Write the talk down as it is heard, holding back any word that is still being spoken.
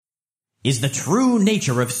Is the true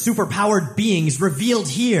nature of superpowered beings revealed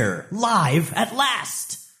here, live at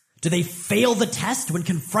last? Do they fail the test when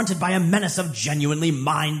confronted by a menace of genuinely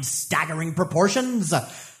mind-staggering proportions?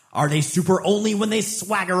 Are they super only when they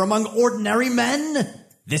swagger among ordinary men?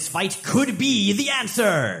 This fight could be the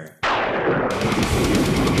answer!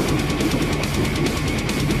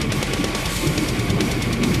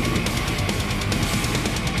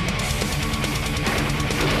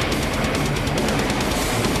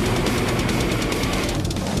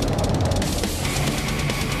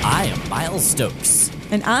 I am Miles Stokes.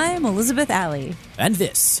 And I'm Elizabeth Alley. And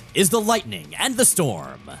this is The Lightning and the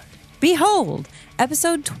Storm. Behold,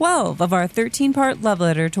 episode 12 of our 13-part love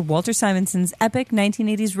letter to Walter Simonson's epic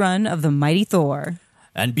 1980s run of The Mighty Thor.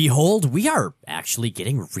 And behold, we are actually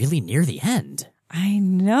getting really near the end. I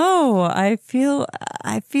know. I feel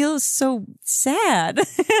so sad.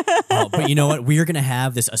 Oh, but you know what? We are going to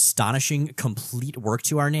have this astonishing, complete work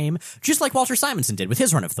to our name, just like Walter Simonson did with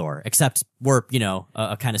his run of Thor, except we're,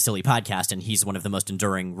 a kind of silly podcast, and he's one of the most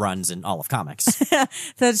enduring runs in all of comics.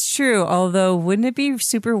 That's true. Although, wouldn't it be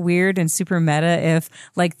super weird and super meta if,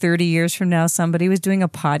 30 years from now, somebody was doing a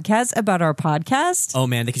podcast about our podcast? Oh,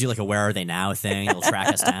 man, they could do a Where Are They Now thing. It'll track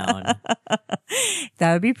us down.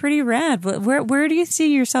 That would be pretty rad. But where do you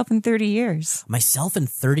see yourself in 30 years? Myself in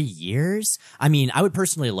 30 years? I mean, I would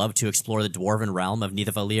personally love to explore the dwarven realm of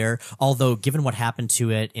Nidavellir, although given what happened to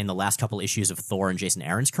it in the last couple issues of Thor and Jason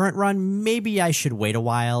Aaron's current run, maybe I should wait a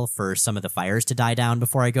while for some of the fires to die down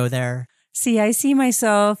before I go there. See, I see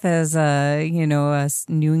myself as a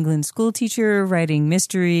New England school teacher writing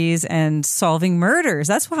mysteries and solving murders.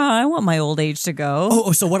 That's how I want my old age to go.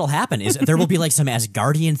 Oh, so what'll happen is there will be some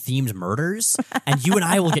Asgardian-themed murders, and you and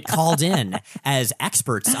I will get called in as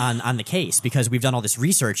experts on the case because we've done all this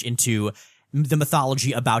research into the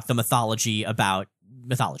mythology about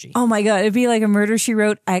mythology. Oh my God, it'd be like a Murder, She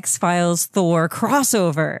Wrote, X-Files, Thor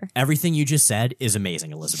crossover. Everything you just said is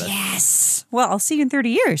amazing, Elizabeth. Yes. Well, I'll see you in 30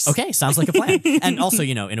 years. Okay, sounds like a plan. And also,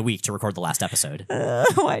 in a week to record the last episode.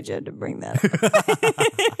 Why'd you have to bring that up?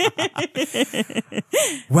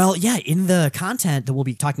 Well, yeah, in the content that we'll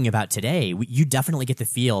be talking about today, you definitely get the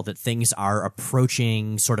feel that things are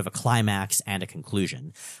approaching sort of a climax and a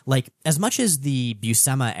conclusion. As much as the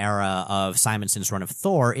Buscema era of Simonson's run of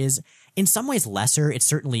Thor is in some ways lesser, it's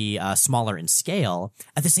certainly smaller in scale.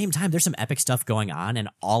 At the same time, there's some epic stuff going on, and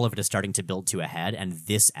all of it is starting to build to a head, and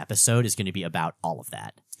this episode is going to be about all of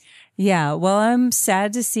that. Yeah, well, I'm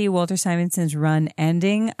sad to see Walter Simonson's run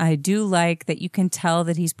ending. I do like that you can tell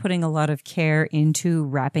that he's putting a lot of care into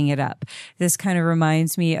wrapping it up. This kind of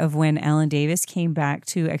reminds me of when Alan Davis came back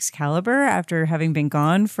to Excalibur after having been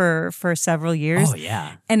gone for several years. Oh,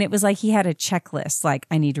 yeah. And it was like he had a checklist,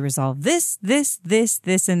 I need to resolve this,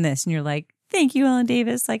 and this. And you're like, thank you, Alan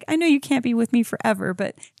Davis. I know you can't be with me forever,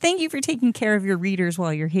 but thank you for taking care of your readers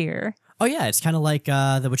while you're here. Oh, yeah, it's kind of like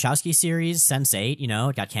the Wachowski series, Sense8,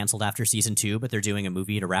 it got canceled after season 2, but they're doing a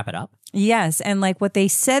movie to wrap it up. Yes, and what they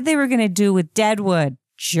said they were going to do with Deadwood.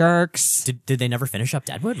 Jerks. Did they never finish up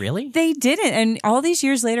Deadwood, really? They didn't. And all these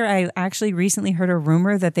years later, I actually recently heard a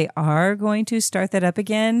rumor that they are going to start that up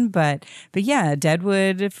again. But yeah,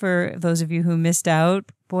 Deadwood, for those of you who missed out,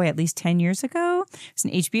 at least 10 years ago. It's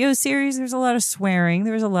an HBO series. There's a lot of swearing.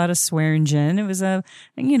 There was a lot of swearingen. It was a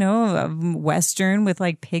Western with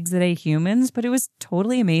pigs that ate humans, but it was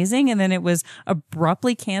totally amazing. And then it was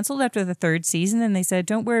abruptly canceled after the 3rd season. And they said,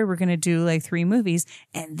 don't worry, we're going to do 3 movies.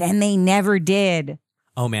 And then they never did.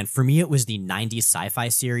 Oh man, for me it was the 90s sci-fi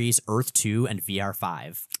series Earth 2 and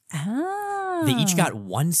VR5. Oh. They each got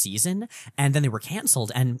 1 season, and then they were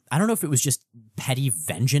canceled, and I don't know if it was just petty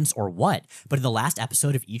vengeance or what, but in the last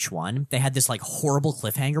episode of each one, they had this horrible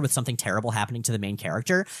cliffhanger with something terrible happening to the main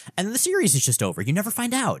character, and then the series is just over. You never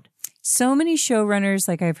find out. So many showrunners,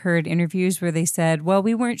 I've heard interviews where they said, well,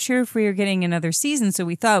 we weren't sure if we were getting another season, so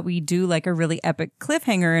we thought we'd do a really epic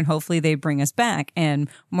cliffhanger and hopefully they'd bring us back. And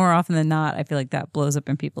more often than not, I feel like that blows up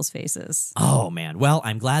in people's faces. Oh, man. Well,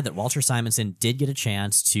 I'm glad that Walter Simonson did get a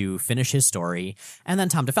chance to finish his story, and then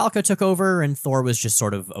Tom DeFalco took over, and Thor was just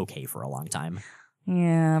sort of okay for a long time.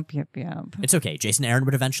 Yep. It's okay. Jason Aaron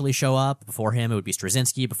would eventually show up. Before him, it would be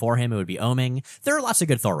Straczynski. Before him, it would be Oeming. There are lots of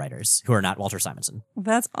good Thor writers who are not Walter Simonson.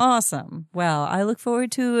 That's awesome. Well, I look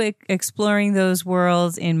forward to exploring those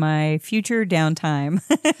worlds in my future downtime.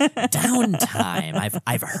 Downtime.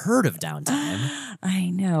 I've heard of downtime.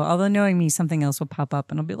 I know. Although knowing me, something else will pop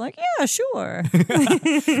up and I'll be like, yeah, sure.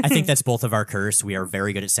 I think that's both of our curse. We are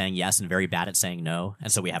very good at saying yes and very bad at saying no.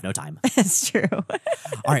 And so we have no time. That's true.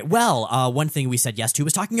 All right. Well, one thing we said yes to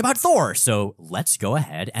was talking about Thor. So let's go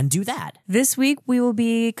ahead and do that. This week, we will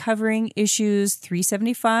be covering issues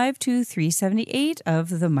 375 to 378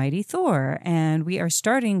 of The Mighty Thor. And we are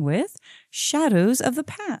starting with Shadows of the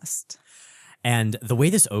Past. And the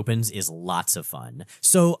way this opens is lots of fun.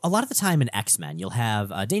 So a lot of the time in X-Men, you'll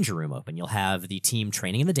have a Danger Room open. You'll have the team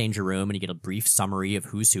training in the Danger Room, and you get a brief summary of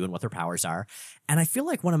who's who and what their powers are. And I feel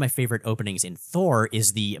like one of my favorite openings in Thor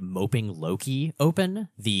is the Moping Loki open.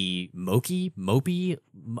 The Mopey.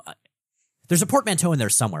 There's a portmanteau in there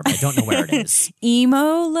somewhere, but I don't know where it is.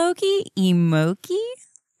 Emo Loki? Emoki?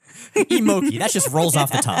 Emoki. That just rolls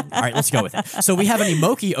off the tongue. All right, let's go with it. So we have an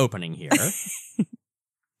Emoki opening here.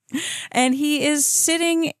 And he is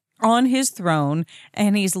sitting on his throne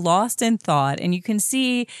and he's lost in thought. And you can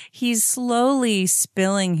see he's slowly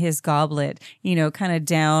spilling his goblet, kind of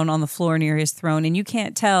down on the floor near his throne. And you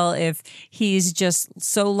can't tell if he's just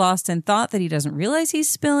so lost in thought that he doesn't realize he's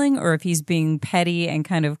spilling or if he's being petty and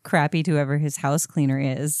kind of crappy to whoever his house cleaner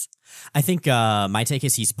is. I think my take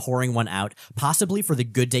is he's pouring one out, possibly for the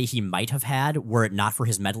good day he might have had were it not for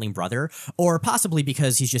his meddling brother, or possibly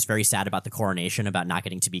because he's just very sad about the coronation, about not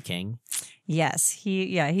getting to be king. Yes,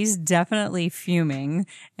 he's definitely fuming,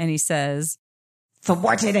 and he says,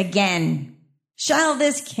 "Thwarted again. Shall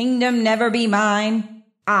this kingdom never be mine?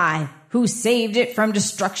 I, who saved it from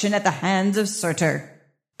destruction at the hands of Surtur.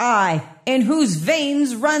 I, in whose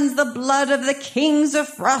veins runs the blood of the kings of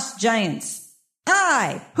frost giants.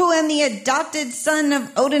 I, who am the adopted son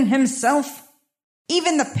of Odin himself.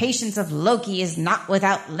 Even the patience of Loki is not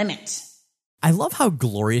without limit." I love how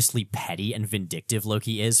gloriously petty and vindictive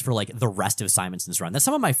Loki is for, the rest of Simonson's run. That's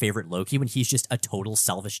some of my favorite Loki, when he's just a total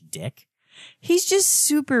selfish dick. He's just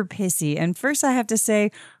super pissy. And first I have to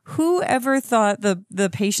say, whoever thought the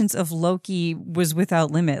patience of Loki was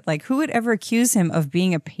without limit? Who would ever accuse him of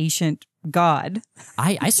being a patient god?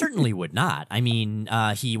 I certainly would not. I mean,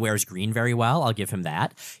 he wears green very well. I'll give him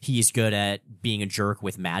that. He's good at being a jerk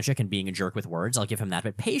with magic and being a jerk with words. I'll give him that.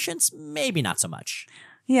 But patience, maybe not so much.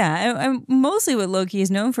 Yeah, and mostly what Loki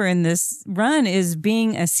is known for in this run is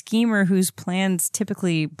being a schemer whose plans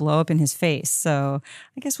typically blow up in his face. So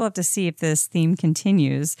I guess we'll have to see if this theme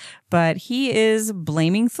continues. But he is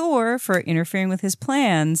blaming Thor for interfering with his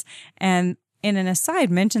plans, and in an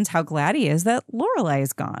aside mentions how glad he is that Lorelei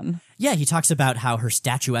is gone. Yeah, he talks about how her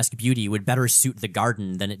statuesque beauty would better suit the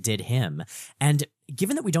garden than it did him. And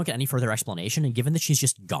given that we don't get any further explanation, and given that she's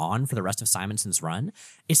just gone for the rest of Simonson's run,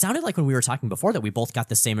 it sounded like when we were talking before that we both got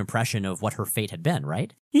the same impression of what her fate had been,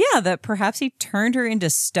 right? Yeah, that perhaps he turned her into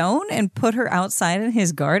stone and put her outside in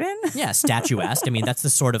his garden. Yeah, statuesque. I mean, that's the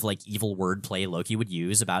sort of evil wordplay Loki would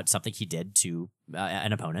use about something he did to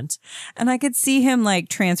an opponent. And I could see him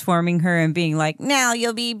transforming her and being like, "Now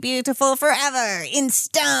you'll be beautiful forever in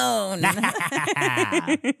stone."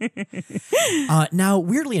 Now,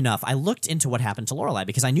 weirdly enough, I looked into what happened to Lorelei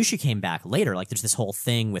because I knew she came back later. There's this whole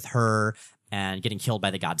thing with her and getting killed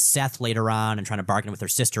by the god Seth later on and trying to bargain with her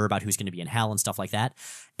sister about who's going to be in hell and stuff like that.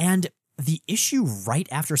 And the issue right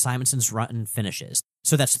after Simonson's run finishes,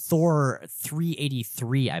 so that's Thor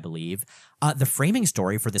 383, I believe, the framing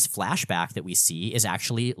story for this flashback that we see is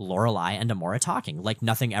actually Lorelei and Amora talking,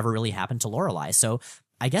 nothing ever really happened to Lorelei. So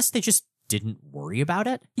I guess they just didn't worry about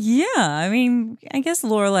it. Yeah, I mean, I guess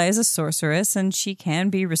Lorelei is a sorceress and she can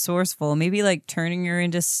be resourceful. Maybe turning her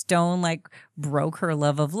into stone broke her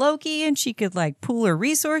love of Loki and she could pool her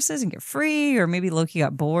resources and get free, or maybe Loki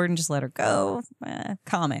got bored and just let her go.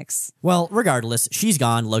 Comics. Well, regardless, she's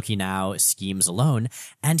gone. Loki now schemes alone,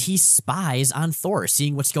 and he spies on Thor,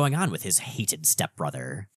 seeing what's going on with his hated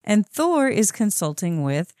stepbrother. And Thor is consulting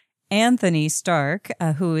with Anthony Stark,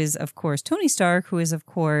 who is, of course, Tony Stark, who is, of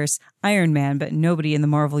course, Iron Man, but nobody in the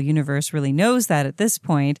Marvel Universe really knows that at this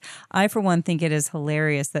point. I, for one, think it is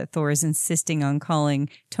hilarious that Thor is insisting on calling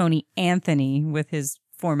Tony Anthony with his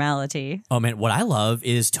formality. Oh man, what I love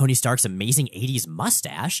is Tony Stark's amazing 80s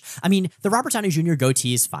mustache. I mean, the Robert Downey Jr.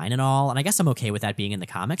 goatee is fine and all, and I guess I'm okay with that being in the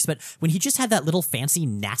comics, but when he just had that little fancy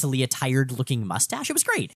Natalie attired looking mustache, it was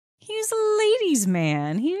great. He's a ladies'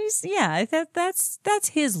 man. That's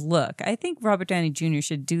his look. I think Robert Downey Jr.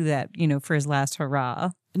 should do that, for his last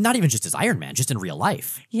hurrah. Not even just as Iron Man, just in real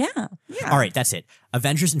life. Yeah. All right, that's it.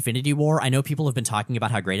 Avengers Infinity War. I know people have been talking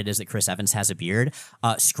about how great it is that Chris Evans has a beard.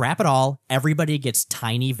 Scrap it all. Everybody gets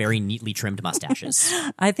tiny, very neatly trimmed mustaches.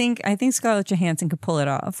 I think Scarlett Johansson could pull it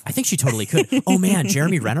off. I think she totally could. Oh man,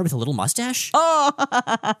 Jeremy Renner with a little mustache? Oh!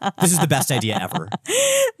 This is the best idea ever.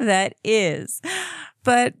 That is.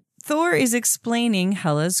 But Thor is explaining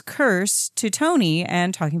Hela's curse to Tony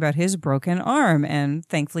and talking about his broken arm. And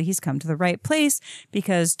thankfully, he's come to the right place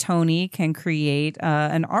because Tony can create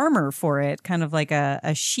an armor for it, kind of like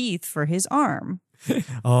a sheath for his arm.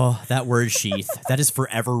 Oh, that word sheath. That is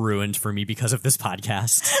forever ruined for me because of this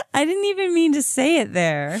podcast. I didn't even mean to say it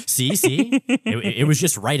there. See? It was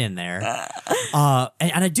just right in there.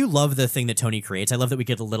 And I do love the thing that Tony creates. I love that we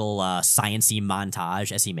get a little science-y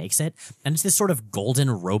montage as he makes it. And it's this sort of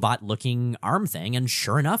golden robot-looking arm thing. And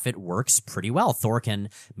sure enough, it works pretty well. Thor can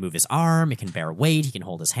move his arm. It can bear weight. He can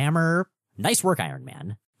hold his hammer. Nice work, Iron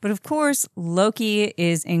Man. But of course, Loki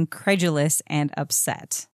is incredulous and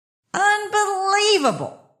upset.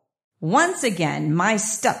 Unbelievable! Once again, my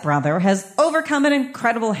stepbrother has overcome an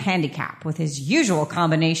incredible handicap with his usual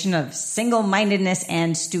combination of single-mindedness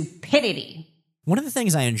and stupidity. One of the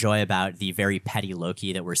things I enjoy about the very petty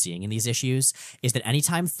Loki that we're seeing in these issues is that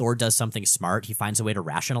anytime Thor does something smart, he finds a way to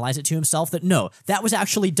rationalize it to himself that, no, that was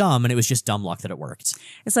actually dumb and it was just dumb luck that it worked.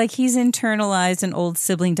 It's like he's internalized an old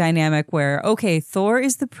sibling dynamic where, okay, Thor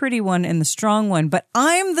is the pretty one and the strong one, but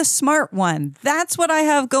I'm the smart one. That's what I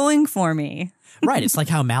have going for me. Right. It's like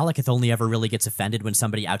how Malekith only ever really gets offended when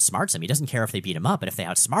somebody outsmarts him. He doesn't care if they beat him up, but if they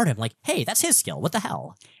outsmart him, like, hey, that's his skill. What the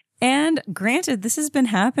hell? And granted, this has been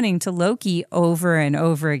happening to Loki over and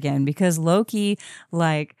over again because Loki,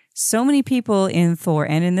 like so many people in Thor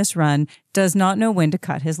and in this run, does not know when to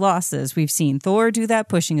cut his losses. We've seen Thor do that,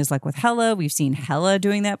 pushing his luck with Hela. We've seen Hela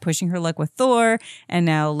doing that, pushing her luck with Thor. And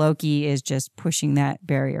now Loki is just pushing that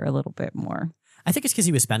barrier a little bit more. I think it's because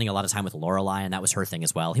he was spending a lot of time with Lorelai, and that was her thing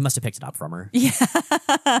as well. He must have picked it up from her. Yeah.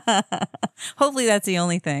 Hopefully that's the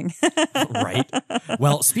only thing. Right.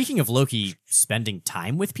 Well, speaking of Loki spending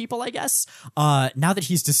time with people, I guess, now that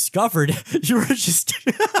he's discovered, you were just...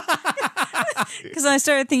 Because I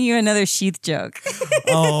started thinking of another sheath joke.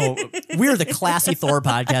 Oh, we're the classy Thor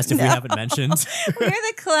podcast if we haven't mentioned. We're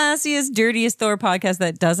the classiest, dirtiest Thor podcast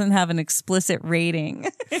that doesn't have an explicit rating.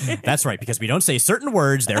 That's right, because we don't say certain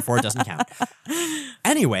words, therefore it doesn't count.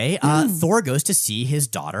 Anyway, Thor goes to see his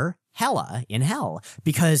daughter, Hela, in Hell,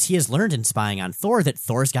 because he has learned in spying on Thor that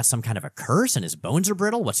Thor's got some kind of a curse and his bones are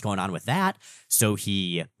brittle. What's going on with that? So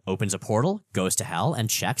he opens a portal, goes to Hell, and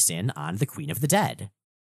checks in on the Queen of the Dead.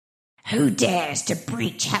 Who dares to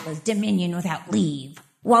breach Hela's dominion without leave,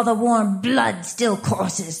 while the warm blood still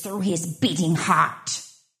courses through his beating heart?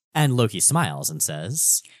 And Loki smiles and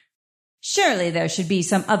says, Surely there should be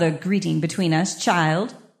some other greeting between us,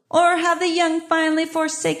 child. Or have the young finally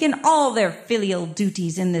forsaken all their filial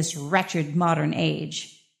duties in this wretched modern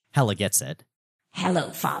age? Hela gets it. Hello,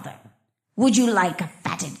 father. Would you like a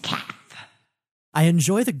fatted calf? I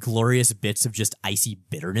enjoy the glorious bits of just icy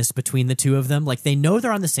bitterness between the two of them. Like, they know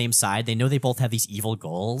they're on the same side. They know they both have these evil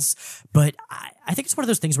goals. But I think it's one of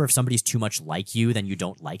those things where if somebody's too much like you, then you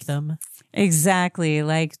don't like them. Exactly.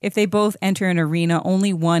 Like, if they both enter an arena,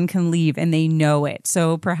 only one can leave, and they know it.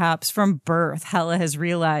 So perhaps from birth, Hela has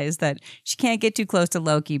realized that she can't get too close to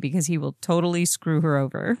Loki because he will totally screw her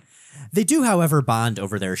over. They do, however, bond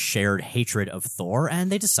over their shared hatred of Thor,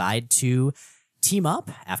 and they decide to team up,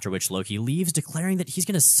 after which Loki leaves, declaring that he's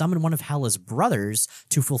going to summon one of Hela's brothers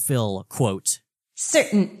to fulfill, quote,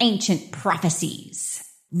 certain ancient prophecies.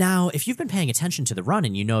 Now, if you've been paying attention to the run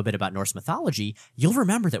and you know a bit about Norse mythology, you'll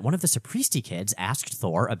remember that one of the Sapristi kids asked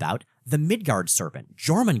Thor about the Midgard serpent,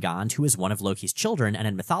 Jormungand, who is one of Loki's children and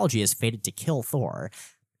in mythology is fated to kill Thor.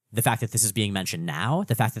 The fact that this is being mentioned now,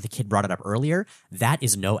 the fact that the kid brought it up earlier, that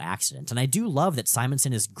is no accident. And I do love that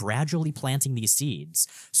Simonson is gradually planting these seeds.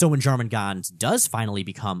 So when Jormungand does finally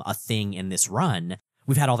become a thing in this run,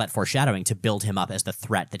 we've had all that foreshadowing to build him up as the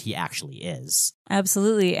threat that he actually is.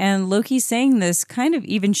 Absolutely. And Loki saying this kind of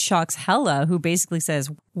even shocks Hela, who basically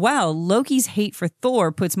says, wow, Loki's hate for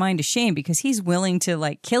Thor puts mine to shame because he's willing to,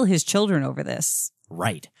 like, kill his children over this.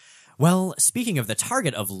 Right. Well, speaking of the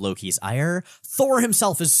target of Loki's ire, Thor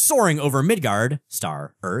himself is soaring over Midgard,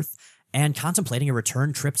 star Earth, and contemplating a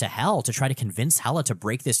return trip to Hell to try to convince Hela to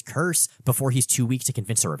break this curse before he's too weak to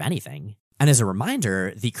convince her of anything. And as a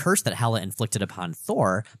reminder, the curse that Hela inflicted upon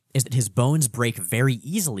Thor is that his bones break very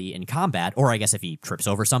easily in combat, or I guess if he trips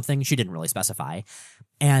over something, she didn't really specify.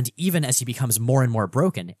 And even as he becomes more and more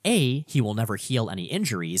broken, A, he will never heal any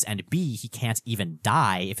injuries, and B, he can't even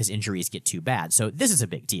die if his injuries get too bad. So this is a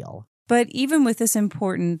big deal. But even with this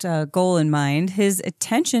important goal in mind, his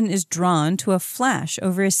attention is drawn to a flash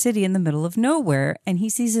over a city in the middle of nowhere, and he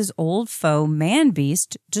sees his old foe,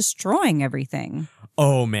 Man-Beast, destroying everything.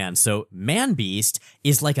 Oh man, so Man-Beast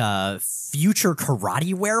is like a future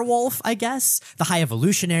karate werewolf, I guess. The High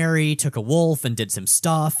Evolutionary took a wolf and did some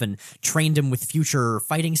stuff and trained him with future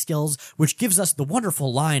fighting skills, which gives us the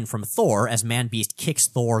wonderful line from Thor as Man-Beast kicks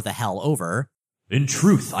Thor the hell over. In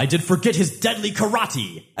truth, I did forget his deadly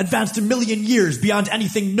karate, advanced a million years beyond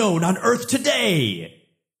anything known on Earth today.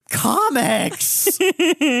 Comics!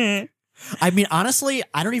 I mean, honestly,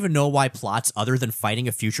 I don't even know why plots other than fighting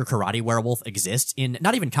a future karate werewolf exist in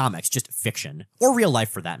not even comics, just fiction. Or real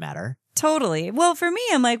life for that matter. Totally. Well, for me,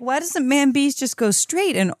 I'm like, why doesn't Man-Beast just go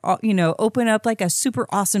straight and, open up like a super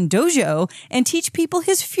awesome dojo and teach people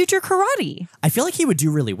his future karate? I feel like he would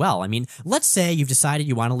do really well. I mean, let's say you've decided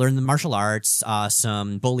you want to learn the martial arts,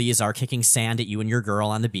 some bullies are kicking sand at you and your girl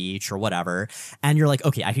on the beach or whatever, and you're like,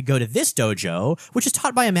 okay, I could go to this dojo, which is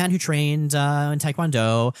taught by a man who trained in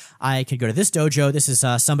Taekwondo. I could go to this dojo. This is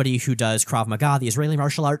somebody who does Krav Maga, the Israeli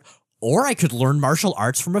martial art. Or I could learn martial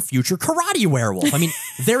arts from a future karate werewolf. I mean,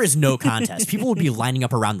 there is no contest. People would be lining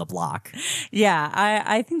up around the block. Yeah,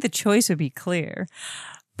 I think the choice would be clear.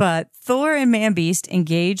 But Thor and Man-Beast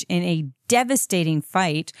engage in a devastating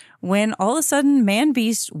fight when all of a sudden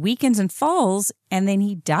Man-Beast weakens and falls, and then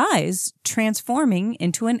he dies, transforming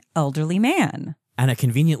into an elderly man. And a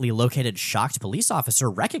conveniently located shocked police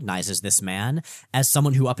officer recognizes this man as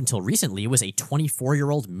someone who up until recently was a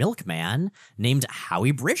 24-year-old milkman named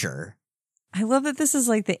Howie Bridger. I love that this is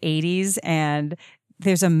like the 80s and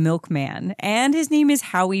there's a milkman and his name is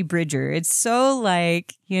Howie Bridger. It's so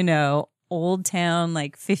like, old town,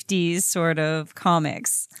 like 50s sort of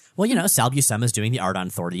comics. Well, Sal Buscema's doing the art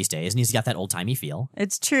on Thor these days and he's got that old-timey feel.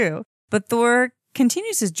 It's true. But Thor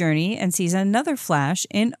continues his journey and sees another Flash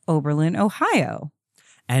in Oberlin, Ohio.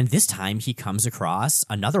 And this time he comes across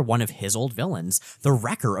another one of his old villains, the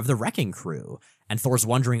Wrecker of the Wrecking Crew. And Thor's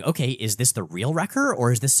wondering, okay, is this the real Wrecker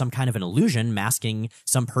or is this some kind of an illusion masking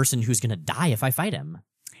some person who's going to die if I fight him?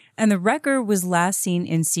 And the Wrecker was last seen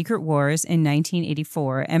in Secret Wars in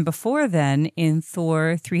 1984, and before then in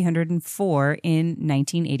Thor 304 in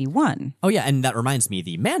 1981. Oh yeah, and that reminds me,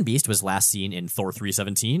 the Man-Beast was last seen in Thor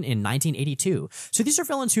 317 in 1982. So these are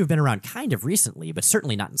villains who have been around kind of recently, but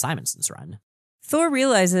certainly not in Simonson's run. Thor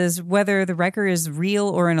realizes whether the Wrecker is real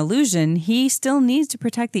or an illusion, he still needs to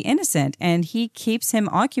protect the innocent, and he keeps him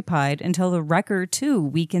occupied until the Wrecker too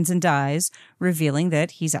weakens and dies, revealing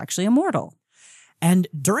that he's actually immortal. And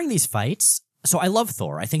during these fights, so I love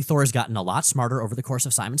Thor. I think Thor has gotten a lot smarter over the course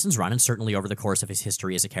of Simonson's run and certainly over the course of his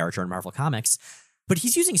history as a character in Marvel Comics. But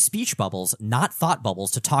he's using speech bubbles, not thought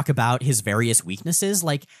bubbles, to talk about his various weaknesses.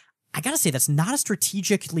 Like, I gotta say, that's not a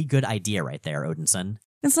strategically good idea right there, Odinson.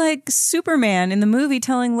 It's like Superman in the movie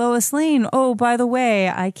telling Lois Lane, oh, by the way,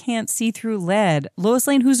 I can't see through lead. Lois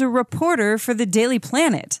Lane, who's a reporter for the Daily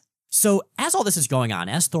Planet. So as all this is going on,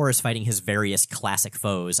 as Thor is fighting his various classic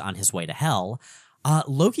foes on his way to Hell,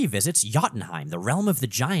 Loki visits Jotunheim, the realm of the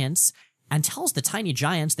giants, and tells the tiny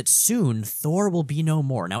giants that soon Thor will be no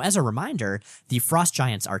more. Now, as a reminder, the frost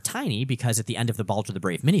giants are tiny because at the end of the Balder the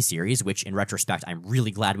Brave miniseries, which in retrospect I'm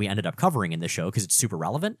really glad we ended up covering in the show because it's super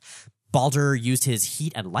relevant, Balder used his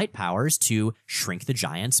heat and light powers to shrink the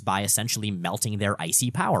giants by essentially melting their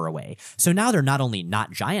icy power away. So now they're not only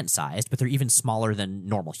not giant-sized, but they're even smaller than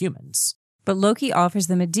normal humans. But Loki offers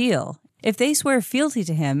them a deal. If they swear fealty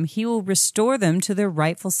to him, he will restore them to their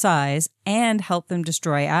rightful size and help them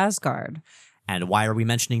destroy Asgard. And why are we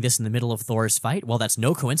mentioning this in the middle of Thor's fight? Well, that's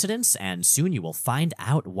no coincidence, and soon you will find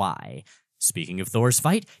out why. Speaking of Thor's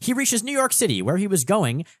fight, he reaches New York City, where he was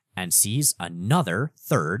going, and sees another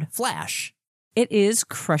third Flash. It is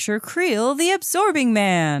Crusher Creel, the Absorbing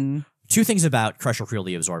Man. Two things about Crusher Creel,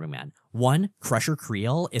 the Absorbing Man. One, Crusher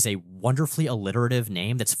Creel is a wonderfully alliterative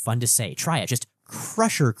name that's fun to say. Try it, just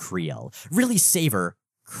Crusher Creel. Really savor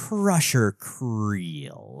Crusher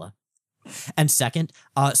Creel. And second,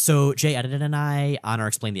 so Jay Edited and I, on our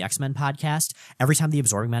Explain the X-Men podcast, every time the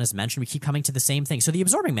Absorbing Man is mentioned, we keep coming to the same thing. So the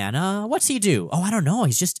Absorbing Man, what's he do? Oh, I don't know.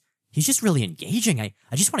 He's just really engaging. I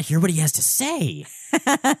just want to hear what he has to say.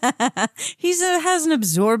 Has an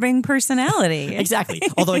absorbing personality. Exactly.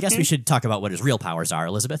 Although I guess we should talk about what his real powers are,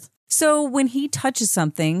 Elizabeth. So when he touches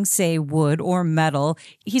something, say wood or metal,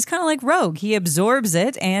 he's kind of like Rogue. He absorbs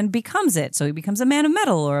it and becomes it. So he becomes a man of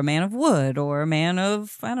metal or a man of wood or a man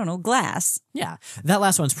of, glass. Yeah. That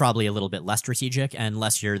last one's probably a little bit less strategic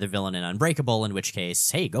unless you're the villain in Unbreakable, in which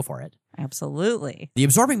case, hey, go for it. Absolutely. The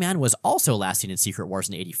Absorbing Man was also last seen in Secret Wars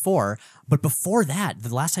in 84, but before that,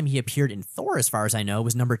 the last time he appeared in Thor, as far as I know,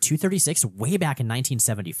 was number 236 way back in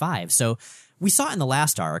 1975. So We saw it in the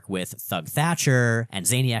last arc with Thug Thatcher and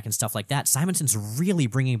Zaniac and stuff like that. Simonson's really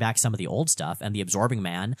bringing back some of the old stuff, and the Absorbing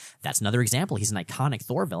Man, that's another example. He's an iconic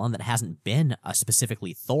Thor villain that hasn't been a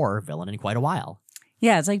specifically Thor villain in quite a while.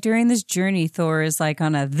 Yeah, it's like during this journey, Thor is like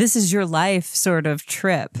on a this is your life sort of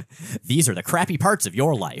trip. These are the crappy parts of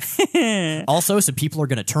your life. Also, some people are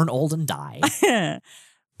going to turn old and die.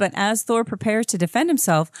 But as Thor prepares to defend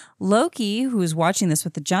himself, Loki, who is watching this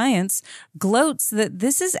with the giants, gloats that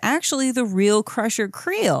this is actually the real Crusher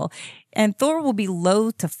Creel. And Thor will be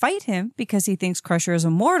loath to fight him because he thinks Crusher is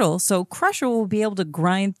immortal, so Crusher will be able to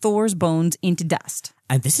grind Thor's bones into dust.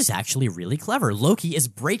 And this is actually really clever. Loki is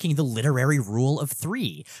breaking the literary rule of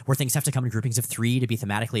 3, where things have to come in groupings of 3 to be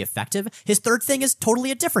thematically effective. His third thing is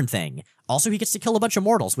totally a different thing. Also, he gets to kill a bunch of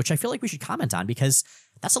mortals, which I feel like we should comment on because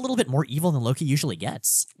that's a little bit more evil than Loki usually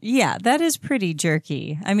gets. Yeah, that is pretty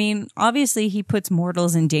jerky. I mean, obviously he puts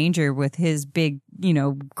mortals in danger with his big,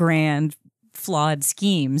 grand, flawed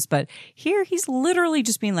schemes, but here he's literally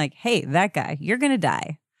just being like, hey, that guy, you're gonna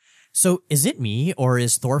die. So is it me, or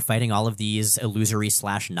is Thor fighting all of these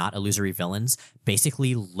illusory/not illusory villains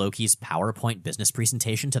basically Loki's PowerPoint business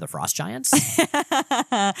presentation to the Frost Giants?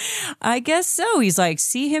 I guess so. He's like,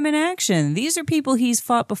 see him in action. These are people he's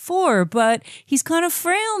fought before, but he's kind of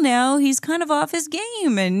frail now. He's kind of off his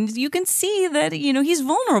game, and you can see that, he's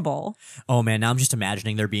vulnerable. Oh man, now I'm just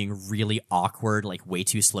imagining there being really awkward, like way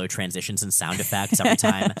too slow transitions and sound effects every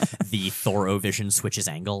time the Thor-O-Vision switches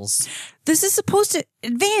angles. This is supposed to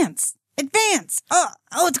advance.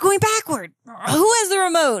 Oh, it's going backward. Who has the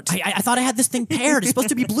remote? I thought I had this thing paired. It's supposed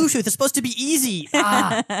to be Bluetooth. It's supposed to be easy.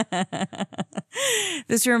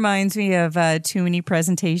 This reminds me of too many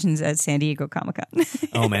presentations at San Diego Comic-Con.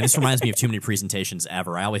 Oh man, this reminds me of too many presentations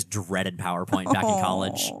ever. I always dreaded PowerPoint back in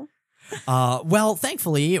college. Well,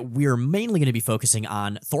 thankfully, we're mainly going to be focusing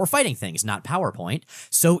on Thor fighting things, not PowerPoint.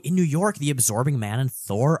 So in New York, the Absorbing Man and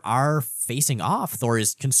Thor are facing off. Thor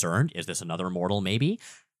is concerned. Is this another mortal, maybe?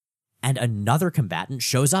 And another combatant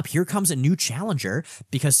shows up. Here comes a new challenger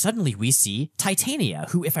because suddenly we see Titania,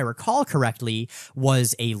 who, if I recall correctly,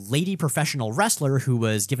 was a lady professional wrestler who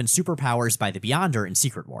was given superpowers by the Beyonder in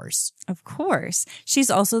Secret Wars. Of course. She's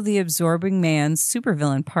also the Absorbing Man's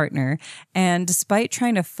supervillain partner. And despite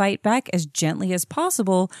trying to fight back as gently as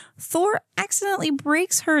possible, Thor accidentally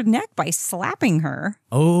breaks her neck by slapping her.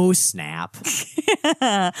 Oh, snap.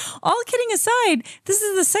 All kidding aside, this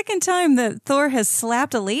is the second time that Thor has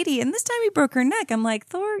slapped a lady, and this time he broke her neck. I'm like,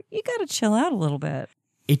 Thor, you gotta chill out a little bit.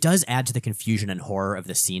 It does add to the confusion and horror of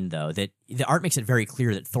the scene, though, that the art makes it very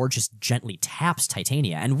clear that Thor just gently taps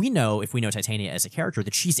Titania. And we know, if we know Titania as a character,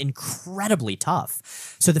 that she's incredibly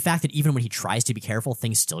tough. So the fact that even when he tries to be careful,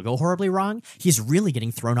 things still go horribly wrong, he's really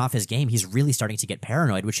getting thrown off his game. He's really starting to get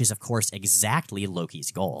paranoid, which is, of course, exactly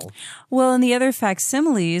Loki's goal. Well, and the other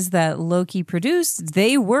facsimiles that Loki produced,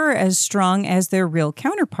 they were as strong as their real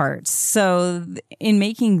counterparts. So in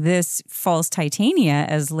making this false Titania,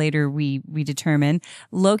 as later we determine,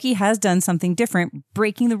 Loki has done something different,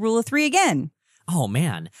 breaking the rule of 3 again. Oh,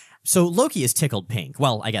 man. So Loki is tickled pink,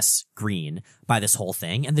 well, I guess green, by this whole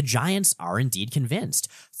thing, and the giants are indeed convinced.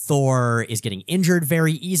 Thor is getting injured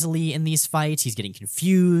very easily in these fights. He's getting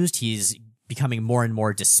confused. He's becoming more and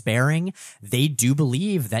more despairing. They do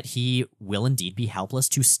believe that he will indeed be helpless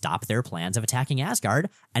to stop their plans of attacking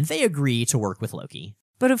Asgard, and they agree to work with Loki.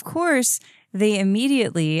 But of course, they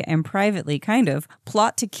immediately and privately kind of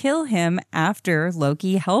plot to kill him after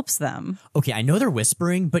Loki helps them. Okay, I know they're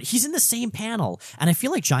whispering, but he's in the same panel. And I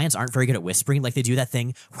feel like giants aren't very good at whispering. Like they do that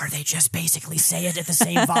thing where they just basically say it at the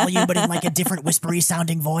same volume, but in like a different whispery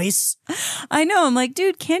sounding voice. I know. I'm like,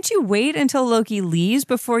 dude, can't you wait until Loki leaves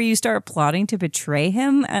before you start plotting to betray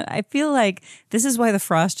him? And I feel like this is why the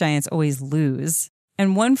Frost Giants always lose.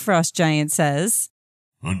 And one Frost Giant says,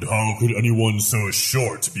 "And how could anyone so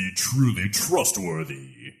short be truly trustworthy?"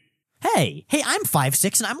 Hey, I'm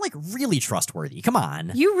 5'6" and I'm like really trustworthy. Come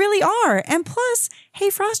on. You really are. And plus, hey,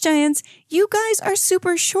 Frost Giants, you guys are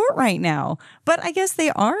super short right now. But I guess they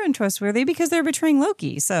are untrustworthy because they're betraying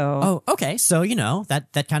Loki, so. Oh, okay. So,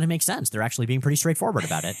 that kind of makes sense. They're actually being pretty straightforward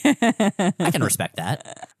about it. I can respect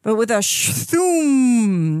that. But with a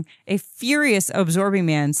shthum, a furious Absorbing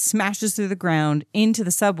Man smashes through the ground into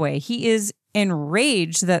the subway. He is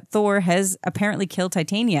enraged that Thor has apparently killed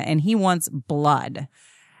Titania, and he wants blood.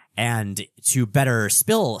 And to better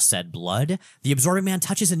spill said blood, the Absorbing Man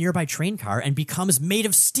touches a nearby train car and becomes made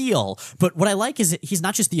of steel. But what I like is that he's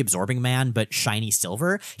not just the Absorbing Man, but shiny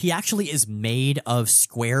silver. He actually is made of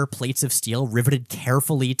square plates of steel riveted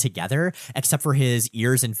carefully together, except for his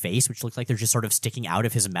ears and face, which look like they're just sort of sticking out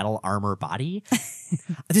of his metal armor body.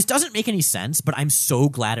 This doesn't make any sense, but I'm so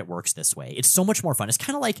glad it works this way. It's so much more fun. It's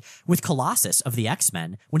kind of like with Colossus of the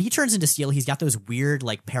X-Men. When he turns into steel, he's got those weird,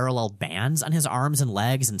 like, parallel bands on his arms and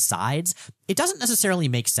legs and sides. It doesn't necessarily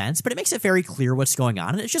make sense, but it makes it very clear what's going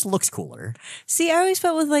on, and it just looks cooler. See, I always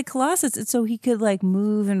felt with like Colossus, it's so he could like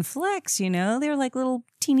move and flex, you know? They're like little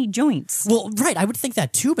teeny joints. Well, right, I would think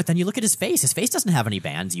that too, but then you look at his face. His face doesn't have any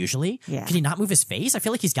bands usually. Yeah. Can he not move his face? I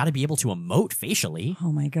feel like he's got to be able to emote facially.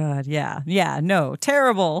 Oh my God. Yeah. Yeah. No.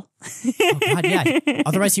 Terrible. Oh God, yeah.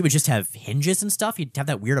 Otherwise, he would just have hinges and stuff. He'd have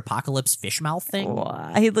that weird apocalypse fish mouth thing.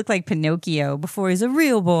 He'd look like Pinocchio before he's a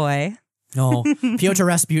real boy. No, Pyotr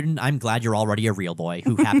Rasputin, I'm glad you're already a real boy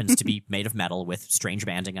who happens to be made of metal with strange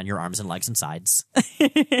banding on your arms and legs and sides.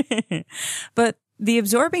 But the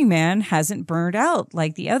Absorbing Man hasn't burned out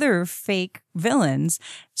like the other fake villains,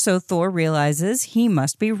 so Thor realizes he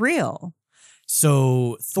must be real.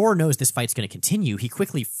 So Thor knows this fight's going to continue. He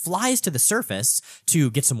quickly flies to the surface to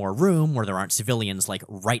get some more room where there aren't civilians like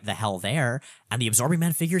right the hell there. And the Absorbing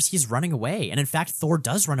Man figures he's running away. And in fact, Thor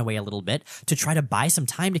does run away a little bit to try to buy some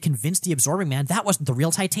time to convince the Absorbing Man that wasn't the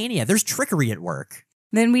real Titania. There's trickery at work.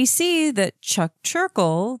 Then we see that Chuck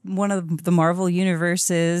Churkle, one of the Marvel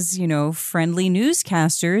Universe's, friendly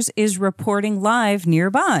newscasters, is reporting live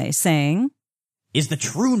nearby saying, Is the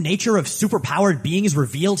true nature of superpowered beings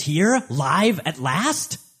revealed here, live at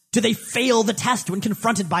last? Do they fail the test when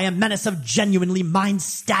confronted by a menace of genuinely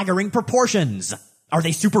mind-staggering proportions? Are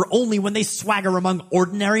they super only when they swagger among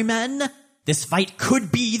ordinary men? This fight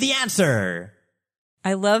could be the answer.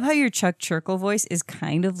 I love how your Chuck Churkle voice is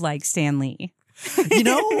kind of like Stan Lee.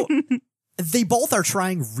 They both are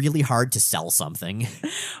trying really hard to sell something.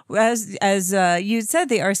 As you said,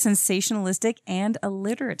 they are sensationalistic and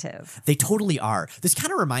alliterative. They totally are. This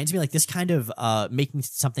kind of reminds me, like, this kind of making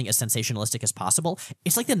something as sensationalistic as possible.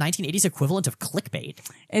 It's like the 1980s equivalent of clickbait.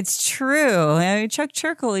 It's true. I mean, Chuck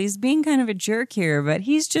Churkle, he's being kind of a jerk here, but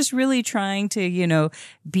he's just really trying to,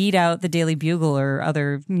 beat out the Daily Bugle or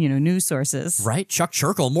other, news sources. Right? Chuck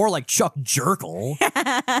Churkle, more like Chuck Jerkle.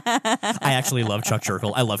 I actually love Chuck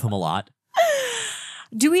Churkle. I love him a lot.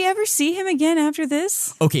 Do we ever see him again after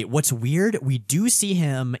this? Okay, what's weird, we do see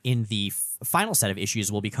him in the final set of issues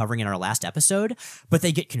we'll be covering in our last episode, but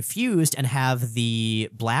they get confused and have the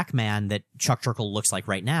black man that Chuck Churkle looks like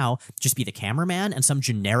right now just be the cameraman, and some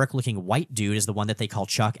generic-looking white dude is the one that they call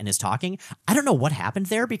Chuck and is talking. I don't know what happened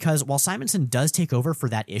there, because while Simonson does take over for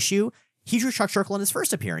that issue, he drew Chuck Churkle in his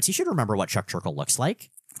first appearance. He should remember what Chuck Churkle looks like.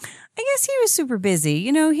 I guess he was super busy.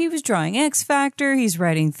 He was drawing X Factor, he's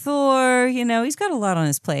writing Thor, he's got a lot on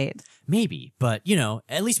his plate. Maybe, but,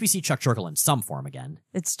 at least we see Chuck Churkle in some form again.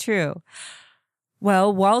 It's true.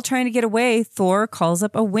 Well, while trying to get away, Thor calls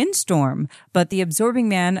up a windstorm, but the Absorbing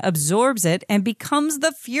Man absorbs it and becomes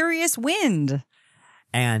the furious wind.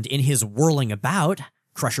 And in his whirling about,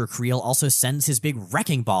 Crusher Creel also sends his big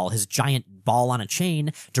wrecking ball, his giant ball on a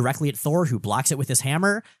chain, directly at Thor, who blocks it with his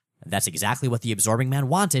hammer. That's exactly what the Absorbing Man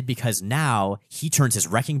wanted, because now he turns his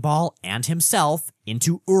wrecking ball and himself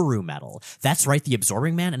into Uru metal. That's right, the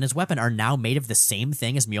Absorbing Man and his weapon are now made of the same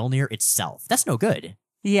thing as Mjolnir itself. That's no good.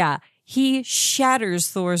 Yeah, he shatters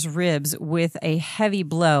Thor's ribs with a heavy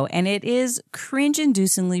blow, and it is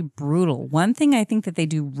cringe-inducingly brutal. One thing I think that they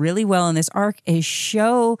do really well in this arc is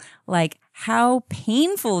show, how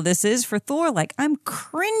painful this is for Thor. I'm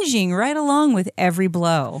cringing right along with every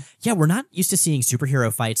blow. Yeah, we're not used to seeing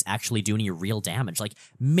superhero fights actually do any real damage.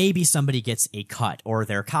 Maybe somebody gets a cut or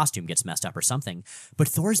their costume gets messed up or something. But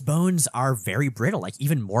Thor's bones are very brittle,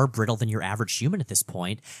 even more brittle than your average human at this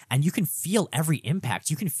point. And you can feel every impact.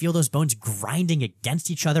 You can feel those bones grinding against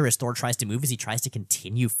each other as Thor tries to move, as he tries to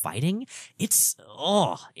continue fighting. It's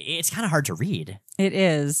kind of hard to read. It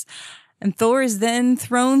is. And Thor is then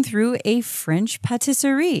thrown through a French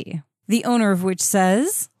patisserie, the owner of which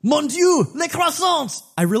says, Mon Dieu, les croissants!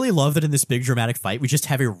 I really love that in this big dramatic fight, we just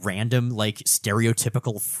have a random,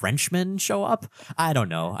 stereotypical Frenchman show up. I don't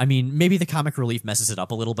know. I mean, maybe the comic relief messes it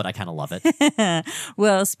up a little, but I kind of love it.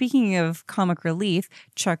 Well, speaking of comic relief,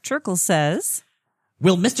 Chuck Churkle says,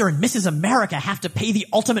 Will Mr. and Mrs. America have to pay the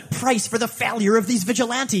ultimate price for the failure of these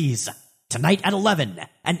vigilantes? Tonight at 11,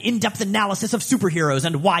 an in-depth analysis of superheroes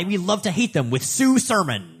and why we love to hate them with Sue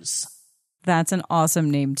Sermons. That's an awesome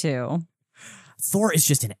name, too. Thor is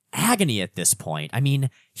just in agony at this point. I mean,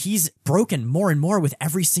 he's broken more and more with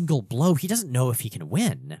every single blow. He doesn't know if he can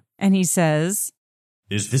win. And he says,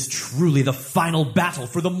 Is this truly the final battle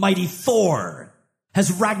for the mighty Thor?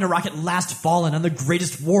 Has Ragnarok at last fallen on the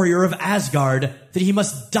greatest warrior of Asgard, that he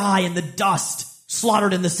must die in the dust,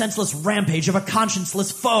 slaughtered in the senseless rampage of a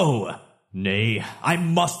conscienceless foe? Nay, I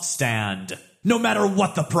must stand, no matter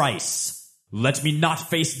what the price. Let me not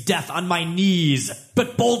face death on my knees,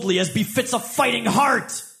 but boldly as befits a fighting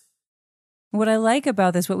heart. What I like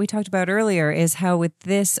about this, what we talked about earlier, is how with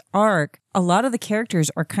this arc, a lot of the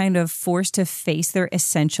characters are kind of forced to face their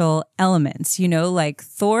essential elements. You know, like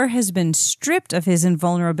Thor has been stripped of his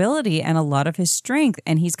invulnerability and a lot of his strength,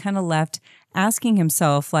 and he's kind of left asking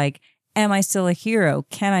himself, like, am I still a hero?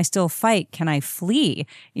 Can I still fight? Can I flee?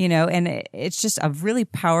 You know, and it's just a really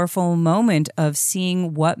powerful moment of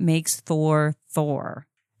seeing what makes Thor Thor.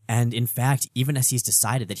 And in fact, even as he's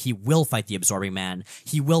decided that he will fight the Absorbing Man,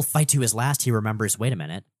 he will fight to his last, he remembers, wait a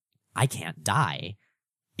minute, I can't die.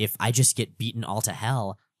 If I just get beaten all to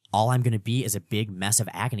hell, all I'm going to be is a big mess of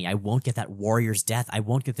agony. I won't get that warrior's death. I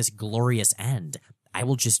won't get this glorious end. I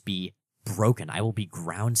will just be broken. I will be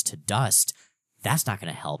ground to dust. That's not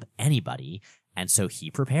going to help anybody. And so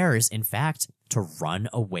he prepares, in fact, to run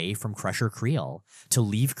away from Crusher Creel, to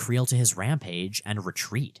leave Creel to his rampage and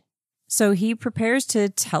retreat. So he prepares to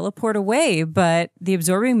teleport away, but the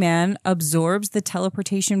Absorbing Man absorbs the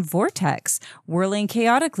teleportation vortex, whirling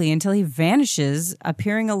chaotically until he vanishes,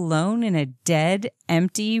 appearing alone in a dead,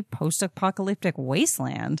 empty, post-apocalyptic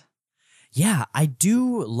wasteland. Yeah, I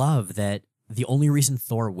do love that the only reason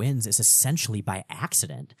Thor wins is essentially by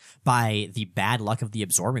accident, by the bad luck of the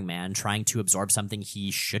Absorbing Man trying to absorb something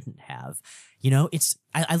he shouldn't have. You know,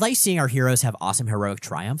 I like seeing our heroes have awesome heroic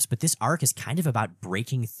triumphs, but this arc is kind of about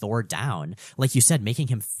breaking Thor down. Like you said, making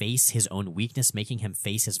him face his own weakness, making him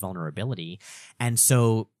face his vulnerability. And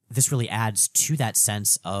so this really adds to that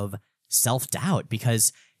sense of self-doubt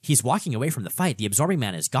because he's walking away from the fight. The Absorbing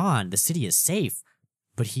Man is gone. The city is safe.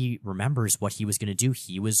 But he remembers what he was going to do.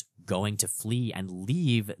 He was going to flee and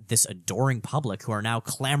leave this adoring public who are now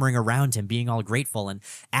clamoring around him, being all grateful and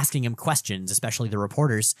asking him questions, especially the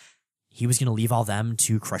reporters. He was going to leave all them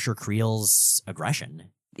to Crusher Creel's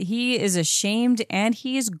aggression. He is ashamed and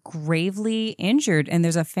he is gravely injured. And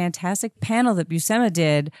there's a fantastic panel that Buscema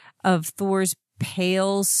did of Thor's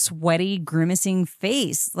pale, sweaty, grimacing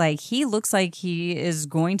face. Like he looks like he is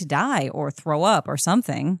going to die or throw up or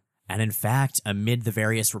something. And in fact, amid the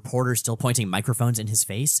various reporters still pointing microphones in his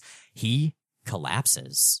face, he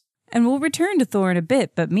collapses. And we'll return to Thor in a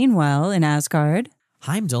bit, but meanwhile, in Asgard,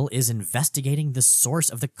 Heimdall is investigating the source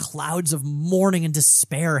of the clouds of mourning and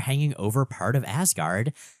despair hanging over part of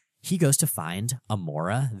Asgard. He goes to find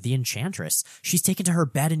Amora, the Enchantress. She's taken to her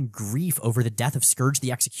bed in grief over the death of Scourge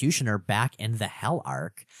the Executioner back in the Hell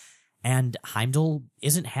Arc. And Heimdall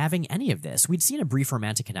isn't having any of this. We'd seen a brief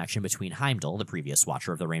romantic connection between Heimdall, the previous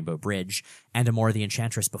Watcher of the Rainbow Bridge, and Amora the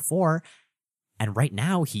Enchantress before. And right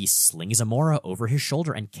now, he slings Amora over his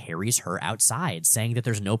shoulder and carries her outside, saying that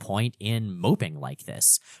there's no point in moping like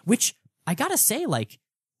this. Which, I gotta say, like,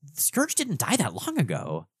 Scourge didn't die that long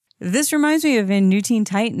ago. this reminds me of in New Teen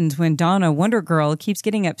Titans when Donna, Wonder Girl, keeps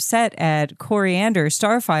getting upset at Coriander,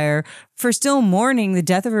 Starfire, for still mourning the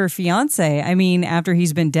death of her fiancé. I mean, after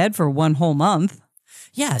he's been dead for 1 whole month.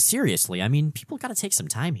 Yeah, seriously. I mean, people gotta take some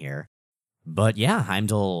time here. But yeah,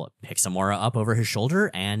 Heimdall picks Amora up over his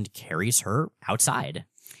shoulder and carries her outside.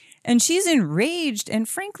 And she's enraged, and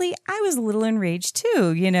frankly, I was a little enraged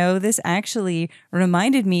too. You know, this actually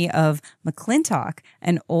reminded me of McClintock,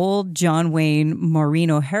 an old John Wayne,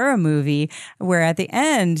 Maureen O'Hara movie, where at the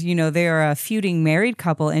end, you know, they are a feuding married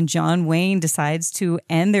couple, and John Wayne decides to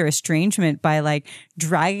end their estrangement by like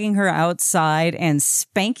dragging her outside and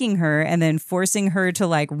spanking her and then forcing her to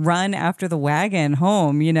like run after the wagon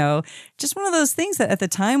home, you know. Just one of those things that at the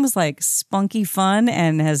time was like spunky fun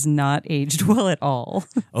and has not aged well at all.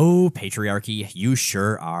 Oh, patriarchy, you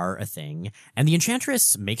sure are a thing. And the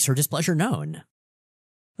Enchantress makes her displeasure known.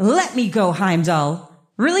 Let me go, Heimdall.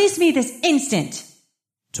 Release me this instant.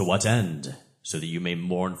 To what end? So that you may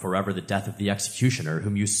mourn forever the death of the executioner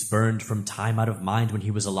whom you spurned from time out of mind when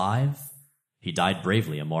he was alive? He died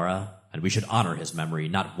bravely, Amora, and we should honor his memory,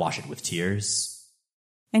 not wash it with tears.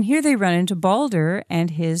 And here they run into Balder and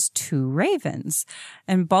his 2 ravens.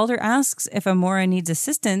 And Balder asks if Amora needs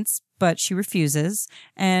assistance, but she refuses.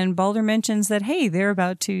 And Balder mentions that, hey, they're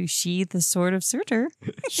about to sheathe the sword of Surtur.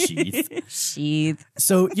 Sheath. Sheathe.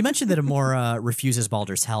 So you mentioned that Amora refuses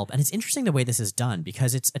Balder's help, and it's interesting the way this is done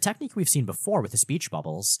because it's a technique we've seen before with the speech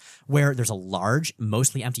bubbles, where there's a large,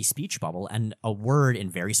 mostly empty speech bubble and a word in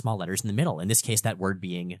very small letters in the middle. In this case, that word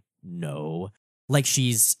being no. Like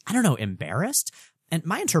she's, I don't know, embarrassed. And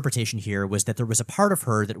my interpretation here was that there was a part of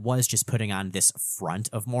her that was just putting on this front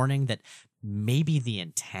of mourning, that maybe the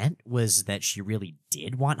intent was that she really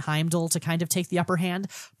did want Heimdall to kind of take the upper hand,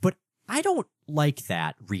 but I don't like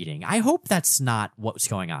that reading. I hope that's not what's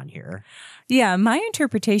going on here. Yeah, my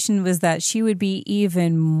interpretation was that she would be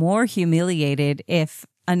even more humiliated if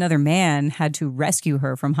another man had to rescue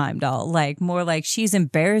her from Heimdall. Like, more like she's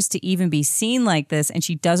embarrassed to even be seen like this, and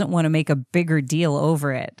she doesn't want to make a bigger deal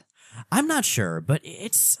over it. I'm not sure, but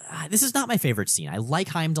this is not my favorite scene. I like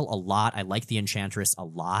Heimdall a lot. I like the Enchantress a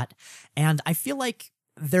lot. And I feel like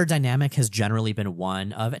their dynamic has generally been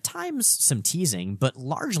one of, at times, some teasing, but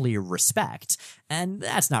largely respect. And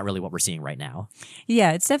that's not really what we're seeing right now.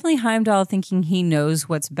 Yeah, it's definitely Heimdall thinking he knows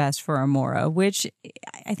what's best for Amora, which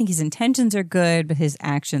I think his intentions are good, but his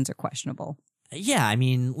actions are questionable. Yeah, I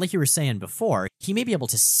mean, like you were saying before, he may be able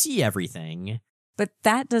to see everything, but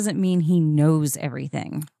that doesn't mean he knows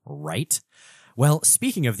everything. Right? Well,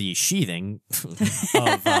 speaking of the sheathing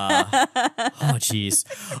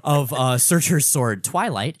of Surtur's sword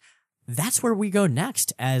Twilight, that's where we go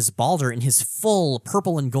next, as Balder, in his full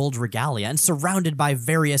purple and gold regalia and surrounded by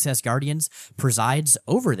various Asgardians, presides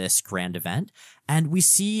over this grand event, and we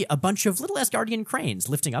see a bunch of little Asgardian cranes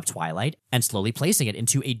lifting up Twilight and slowly placing it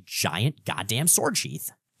into a giant goddamn sword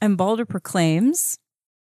sheath. And Balder proclaims,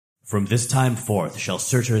 "From this time forth shall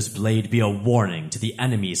Surtur's blade be a warning to the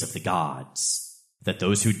enemies of the gods, that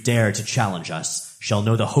those who dare to challenge us shall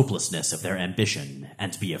know the hopelessness of their ambition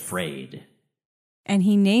and be afraid." And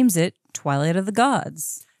he names it Twilight of the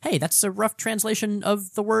Gods. Hey, that's a rough translation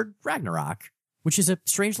of the word Ragnarok, which is a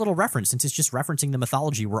strange little reference since it's just referencing the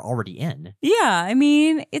mythology we're already in. Yeah, I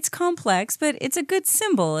mean, it's complex, but it's a good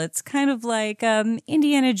symbol. It's kind of like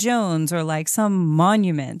Indiana Jones or like some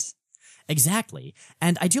monument. Exactly.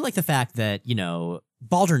 And I do like the fact that,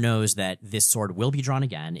 Balder knows that this sword will be drawn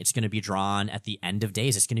again. It's going to be drawn at the end of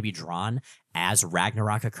days. It's going to be drawn as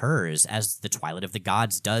Ragnarok occurs, as the Twilight of the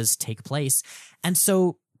Gods does take place. And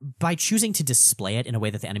so by choosing to display it in a way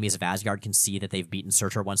that the enemies of Asgard can see that they've beaten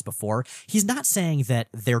Surtur once before, he's not saying that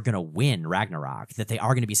they're going to win Ragnarok, that they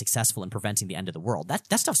are going to be successful in preventing the end of the world.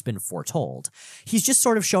 That stuff's been foretold. He's just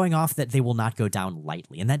sort of showing off that they will not go down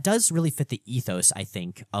lightly. And that does really fit the ethos, I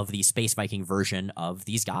think, of the Space Viking version of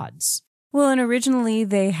these gods. Well, and originally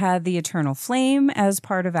they had the Eternal Flame as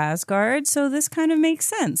part of Asgard, so this kind of makes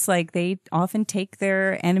sense. Like, they often take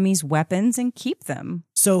their enemies' weapons and keep them.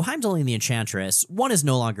 So Heimdall and the Enchantress, one is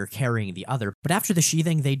no longer carrying the other, but after the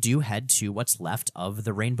sheathing, they do head to what's left of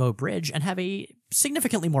the Rainbow Bridge and have a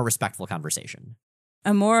significantly more respectful conversation.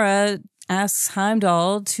 Amora asks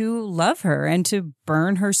Heimdall to love her and to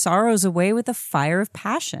burn her sorrows away with a fire of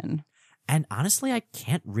passion. And honestly, I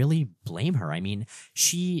can't really blame her. I mean,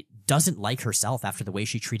 she doesn't like herself after the way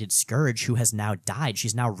she treated Scourge, who has now died.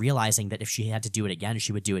 She's now realizing that if she had to do it again,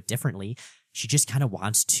 she would do it differently. She just kind of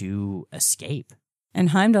wants to escape.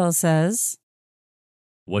 And Heimdall says,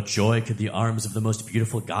 "What joy could the arms of the most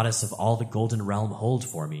beautiful goddess of all the Golden Realm hold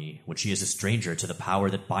for me, when she is a stranger to the power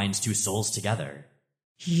that binds two souls together?"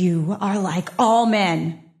 You are like all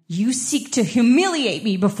men. You seek to humiliate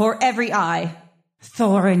me before every eye.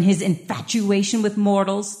 Thor in his infatuation with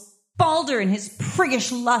mortals, Balder in his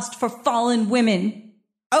priggish lust for fallen women,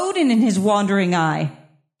 Odin in his wandering eye.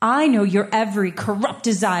 I know your every corrupt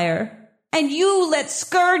desire, and you let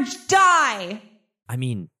Scourge die! I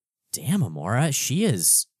mean, damn, Amora, she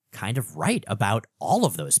is kind of right about all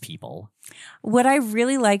of those people. What I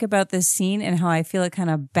really like about this scene and how I feel it kind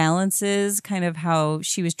of balances kind of how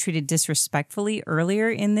she was treated disrespectfully earlier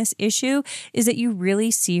in this issue is that you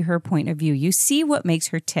really see her point of view. You see what makes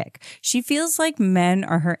her tick. She feels like men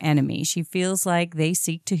are her enemy. She feels like they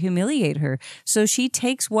seek to humiliate her. So she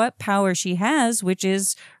takes what power she has, which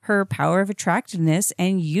is her power of attractiveness,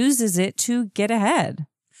 and uses it to get ahead.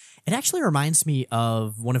 It actually reminds me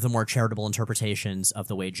of one of the more charitable interpretations of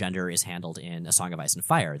the way gender is handled in A Song of Ice and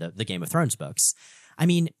Fire, the Game of Thrones books. I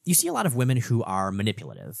mean, you see a lot of women who are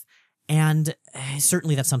manipulative, and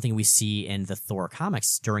certainly that's something we see in the Thor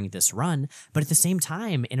comics during this run, but at the same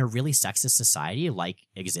time, in a really sexist society like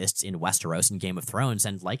exists in Westeros and Game of Thrones,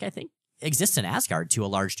 and like I think exists in Asgard to a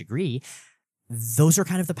large degree, those are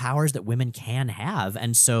kind of the powers that women can have,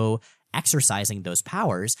 and so exercising those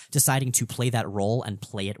powers, deciding to play that role and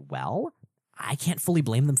play it well, I can't fully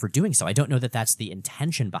blame them for doing so. I don't know that that's the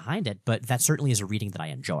intention behind it, but that certainly is a reading that I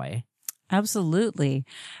enjoy. Absolutely.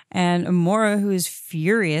 And Amora, who is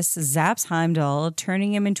furious, zaps Heimdall,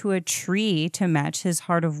 turning him into a tree to match his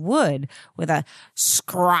heart of wood with a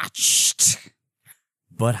scratched.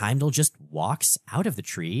 But Heimdall just walks out of the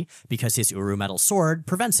tree because his Uru metal sword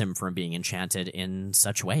prevents him from being enchanted in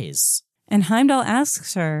such ways. And Heimdall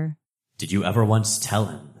asks her, Did you ever once tell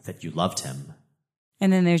him that you loved him?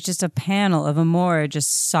 And then there's just a panel of Amora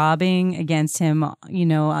just sobbing against him,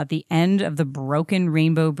 at the end of the broken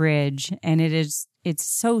Rainbow Bridge. And it's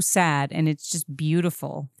so sad and it's just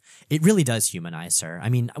beautiful. It really does humanize her. I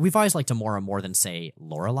mean, we've always liked Amora more than, say,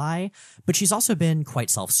 Lorelai, but she's also been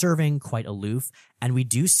quite self-serving, quite aloof, and we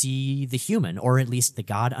do see the human, or at least the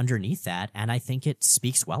god underneath that, and I think it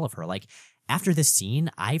speaks well of her. Like, after this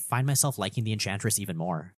scene, I find myself liking the Enchantress even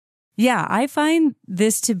more. Yeah, I find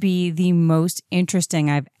this to be the most interesting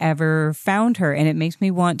I've ever found her, and it makes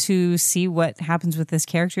me want to see what happens with this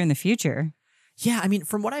character in the future. Yeah, I mean,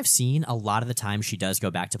 from what I've seen, a lot of the time she does go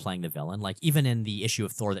back to playing the villain. Like, even in the issue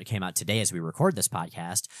of Thor that came out today as we record this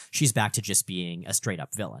podcast, she's back to just being a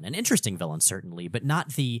straight-up villain. An interesting villain, certainly, but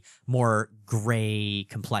not the more gray,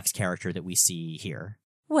 complex character that we see here.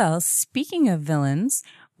 Well, speaking of villains,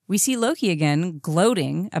 we see Loki again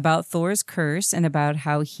gloating about Thor's curse and about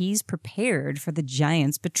how he's prepared for the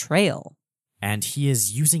giant's betrayal. And he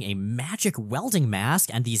is using a magic welding mask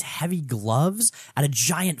and these heavy gloves at a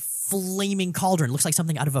giant flaming cauldron. Looks like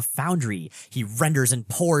something out of a foundry. He renders and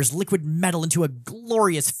pours liquid metal into a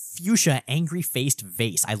glorious fuchsia angry-faced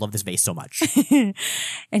vase. I love this vase so much.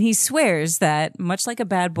 And he swears that, much like a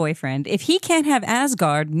bad boyfriend, if he can't have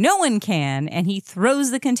Asgard, no one can. And he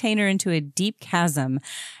throws the container into a deep chasm,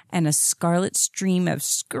 and a scarlet stream of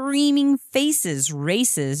screaming faces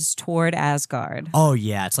races toward Asgard. Oh,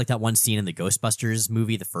 yeah. It's like that one scene in the Ghostbusters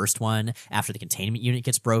movie, the first one, after the containment unit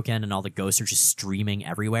gets broken and all the ghosts are just streaming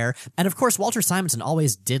everywhere. And of course, Walter Simonson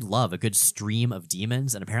always did love a good stream of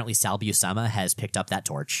demons, and apparently Sal Buscema has picked up that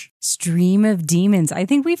torch. Stream of Demons. I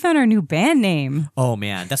think we found our new band name. Oh,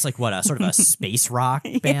 man. That's like what, a sort of a space rock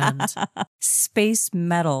band? Yeah. Space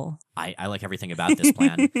metal. I like everything about this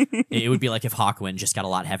plan. It would be like if Hawkwind just got a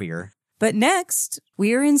lot heavier. But next,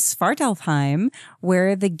 we're in Svartalfheim,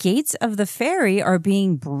 where the gates of the ferry are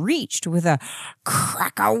being breached with a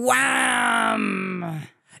crack-a-wham!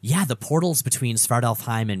 Yeah, the portals between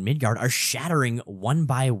Svartalfheim and Midgard are shattering one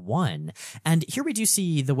by one. And here we do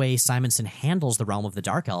see the way Simonson handles the realm of the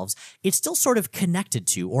Dark Elves. It's still sort of connected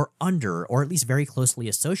to, or under, or at least very closely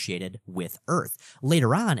associated with Earth.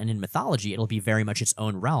 Later on, and in mythology, it'll be very much its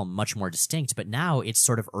own realm, much more distinct, but now it's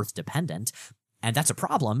sort of Earth-dependent. And that's a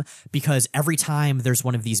problem, because every time there's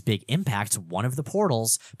one of these big impacts, one of the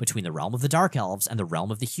portals between the realm of the Dark Elves and the realm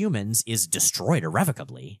of the humans is destroyed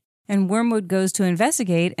irrevocably. And Wormwood goes to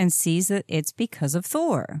investigate and sees that it's because of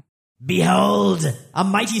Thor. Behold, a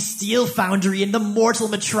mighty steel foundry in the mortal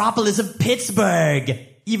metropolis of Pittsburgh.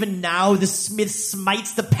 Even now the smith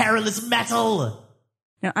smites the perilous metal.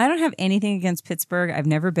 Now, I don't have anything against Pittsburgh. I've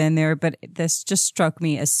never been there, but this just struck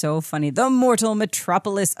me as so funny. The mortal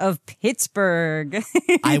metropolis of Pittsburgh.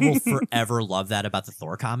 I will forever love that about the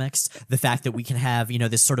Thor comics. The fact that we can have,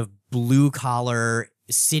 this sort of blue-collar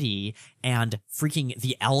city and freaking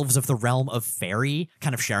the elves of the realm of fairy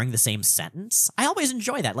kind of sharing the same sentence. I always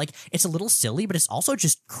enjoy that. Like, it's a little silly, but it's also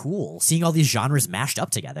just cool seeing all these genres mashed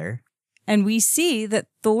up together. And we see that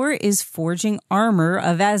Thor is forging armor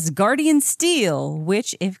of Asgardian steel,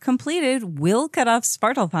 which, if completed, will cut off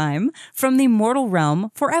Svartalfheim from the mortal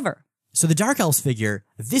realm forever. So the Dark Elves figure,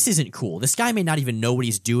 this isn't cool. This guy may not even know what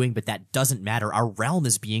he's doing, but that doesn't matter. Our realm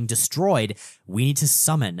is being destroyed. We need to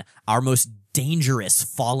summon our most dangerous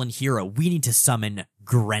fallen hero. We need to summon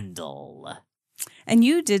Grendel. And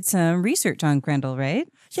you did some research on Grendel, right?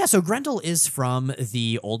 Yeah, so Grendel is from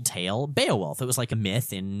the old tale Beowulf. It was like a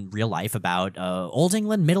myth in real life about Old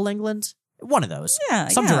England, Middle England. One of those. Yeah,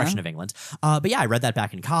 Some direction of England. But yeah, I read that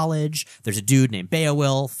back in college. There's a dude named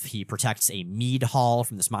Beowulf. He protects a mead hall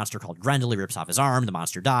from this monster called Grendel. He rips off his arm. The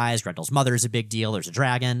monster dies. Grendel's mother is a big deal. There's a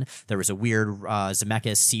dragon. There was a weird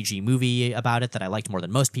Zemeckis CG movie about it that I liked more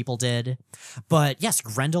than most people did. But yes,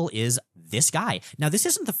 Grendel is this guy. Now, this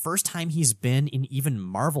isn't the first time he's been in even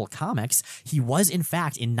Marvel Comics. He was, in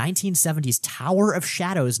fact, in 1970's Tower of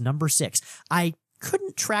Shadows #6. I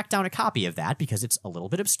couldn't track down a copy of that because it's a little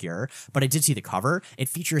bit obscure, but I did see the cover. It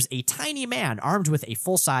features a tiny man armed with a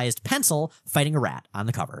full-sized pencil fighting a rat on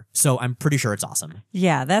the cover. So I'm pretty sure it's awesome.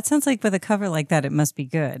 Yeah, that sounds like with a cover like that, it must be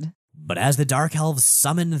good. But as the Dark Elves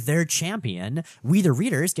summon their champion, we the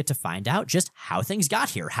readers get to find out just how things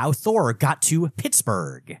got here, how Thor got to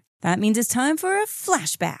Pittsburgh. That means it's time for a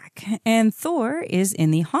flashback. And Thor is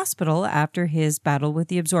in the hospital after his battle with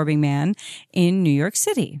the Absorbing Man in New York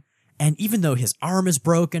City. And even though his arm is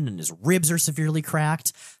broken and his ribs are severely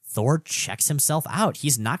cracked, Thor checks himself out.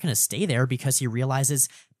 He's not going to stay there because he realizes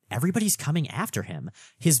everybody's coming after him.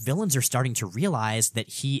 His villains are starting to realize that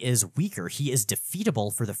he is weaker. He is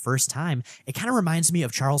defeatable for the first time. It kind of reminds me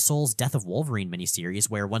of Charles Soule's Death of Wolverine miniseries,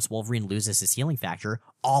 where once Wolverine loses his healing factor,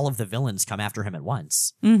 all of the villains come after him at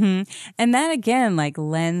once. Mm-hmm. And that again, like,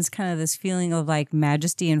 lends kind of this feeling of like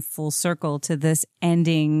majesty and full circle to this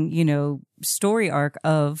ending, story arc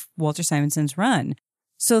of Walter Simonson's run.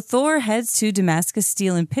 So Thor heads to Damascus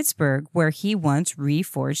Steel in Pittsburgh, where he once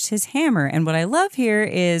reforged his hammer. And what I love here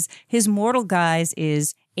is his mortal guise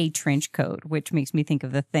is a trench coat, which makes me think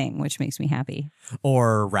of The Thing, which makes me happy.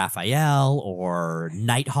 Or Raphael, or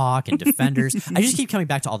Nighthawk and Defenders. I just keep coming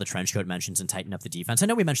back to all the trench coat mentions and Tighten Up the Defense. I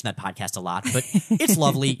know we mentioned that podcast a lot, but it's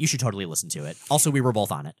lovely. You should totally listen to it. Also, we were both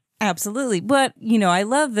on it. Absolutely. But, I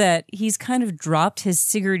love that he's kind of dropped his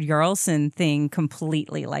Sigurd Jarlson thing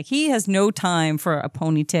completely. Like, he has no time for a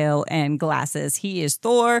ponytail and glasses. He is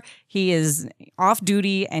Thor. He is off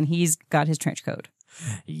duty, and he's got his trench coat.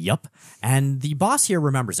 Yup. And the boss here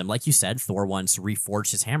remembers him. Like you said, Thor once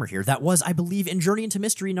reforged his hammer here. That was, I believe, in Journey into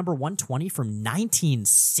Mystery number 120 from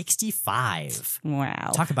 1965.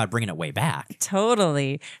 Wow. Talk about bringing it way back.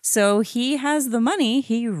 Totally. So he has the money.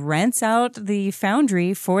 He rents out the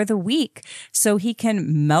foundry for the week so he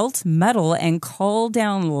can melt metal and call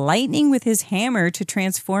down lightning with his hammer to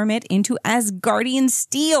transform it into Asgardian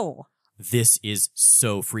steel. This is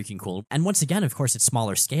so freaking cool. And once again, of course, it's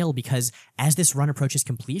smaller scale because as this run approaches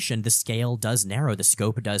completion, the scale does narrow, the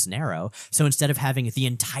scope does narrow. So instead of having the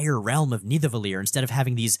entire realm of Nidavellir, instead of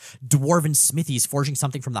having these dwarven smithies forging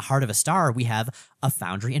something from the heart of a star, we have a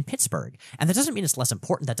foundry in Pittsburgh. And that doesn't mean it's less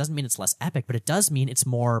important, that doesn't mean it's less epic, but it does mean it's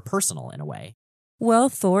more personal in a way. Well,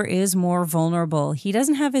 Thor is more vulnerable. He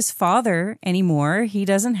doesn't have his father anymore. He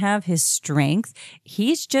doesn't have his strength.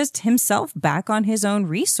 He's just himself back on his own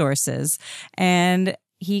resources. And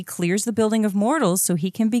he clears the building of mortals so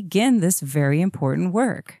he can begin this very important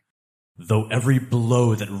work. Though every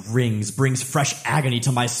blow that rings brings fresh agony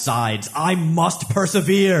to my sides, I must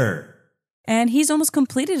persevere. And he's almost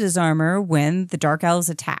completed his armor when the Dark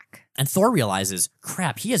Elves attack. And Thor realizes,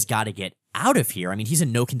 crap, he has got to get out of here. I mean, he's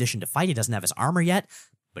in no condition to fight. He doesn't have his armor yet,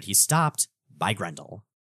 but he's stopped by Grendel.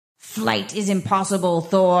 Flight is impossible,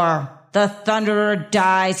 Thor. The Thunderer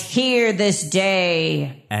dies here this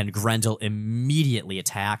day. And Grendel immediately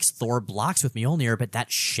attacks. Thor blocks with Mjolnir, but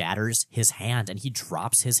that shatters his hand, and he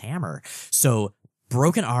drops his hammer. So,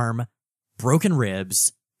 broken arm, broken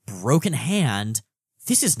ribs, broken hand.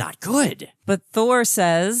 This is not good. But Thor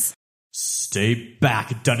says, Stay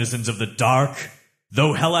back, denizens of the dark.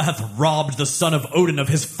 Though Hela hath robbed the son of Odin of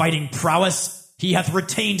his fighting prowess, he hath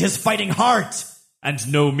retained his fighting heart, and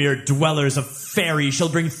no mere dwellers of Faerie shall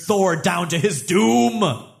bring Thor down to his doom.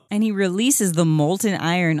 and he releases the molten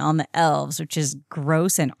iron on the elves, which is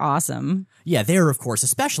gross and awesome. Yeah, they're, of course,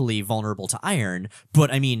 especially vulnerable to iron,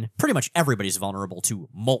 but I mean, pretty much everybody's vulnerable to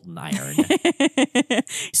molten iron.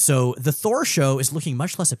 So the Thor show is looking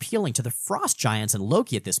much less appealing to the Frost Giants and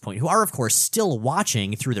Loki at this point, who are, of course, still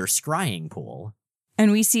watching through their scrying pool.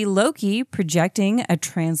 And we see Loki projecting a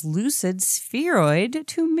translucid spheroid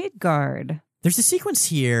to Midgard. There's a sequence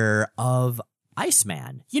here of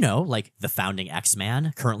Iceman, you know, like the founding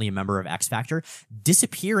X-Man, currently a member of X-Factor,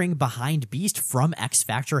 disappearing behind Beast from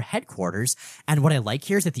X-Factor headquarters. And what I like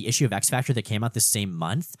here is that the issue of X-Factor that came out this same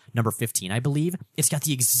month, number 15, I believe, it's got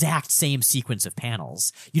the exact same sequence of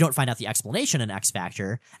panels. You don't find out the explanation in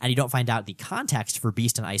X-Factor, and you don't find out the context for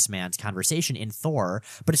Beast and Iceman's conversation in Thor,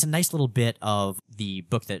 but it's a nice little bit of the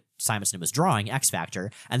book that Simonson was drawing,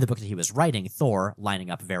 X-Factor, and the book that he was writing, Thor, lining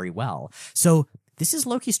up very well. So this is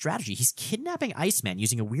Loki's strategy. He's kidnapping Iceman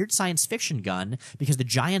using a weird science fiction gun because the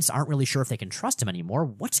Giants aren't really sure if they can trust him anymore.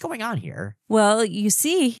 What's going on here? Well, you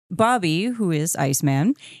see, Bobby, who is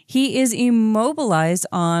Iceman, he is immobilized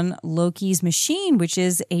on Loki's machine, which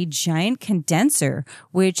is a giant condenser,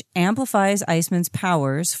 which amplifies Iceman's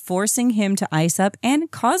powers, forcing him to ice up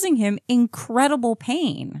and causing him incredible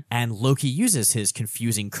pain. And Loki uses his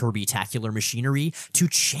confusing Kirby-tacular machinery to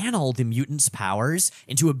channel the mutant's powers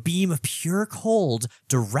into a beam of pure cold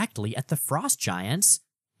directly at the Frost Giants,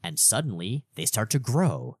 and suddenly they start to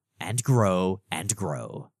grow and grow and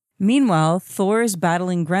grow. Meanwhile, Thor is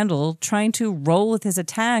battling Grendel, trying to roll with his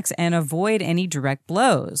attacks and avoid any direct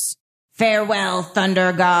blows. Farewell,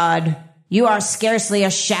 Thunder God. You are scarcely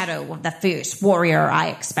a shadow of the fierce warrior I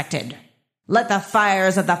expected. Let the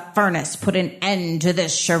fires of the furnace put an end to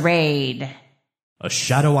this charade. A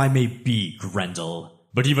shadow I may be, Grendel,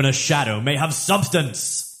 but even a shadow may have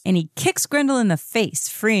substance. And he kicks Grendel in the face,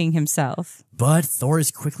 freeing himself. But Thor is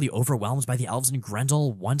quickly overwhelmed by the elves and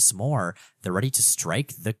Grendel once more. They're ready to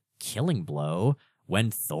strike the killing blow when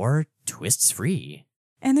Thor twists free.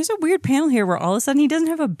 And there's a weird panel here where all of a sudden he doesn't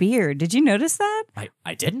have a beard. Did you notice that?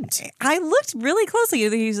 I didn't. I looked really closely.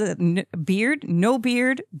 He's a beard, no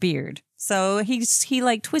beard, beard. So he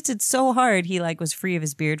like twisted so hard he like was free of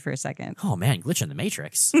his beard for a second. Oh man, glitch in the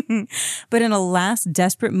Matrix. But in a last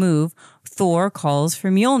desperate move, Thor calls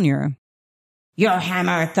for Mjolnir. Your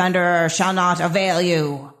hammer, Thunderer, shall not avail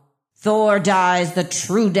you. Thor dies the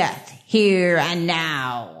true death here and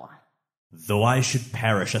now. Though I should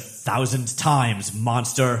perish 1,000 times,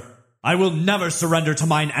 monster, I will never surrender to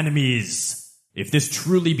mine enemies. If this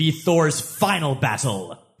truly be Thor's final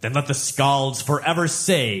battle, then let the Skalds forever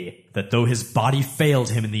say that though his body failed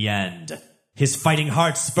him in the end, his fighting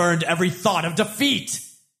heart spurned every thought of defeat.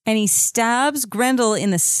 And he stabs Grendel in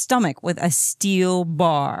the stomach with a steel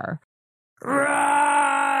bar.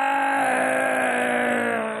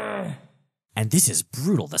 And this is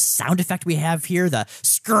brutal. The sound effect we have here, the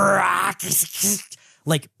scrack,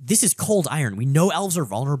 like this is cold iron. We know elves are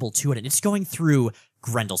vulnerable to it, and it's going through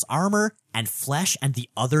Grendel's armor and flesh and the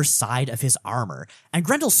other side of his armor. And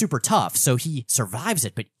Grendel's super tough, so he survives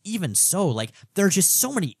it, but even so, like, there are just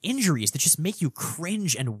so many injuries that just make you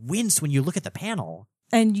cringe and wince when you look at the panel.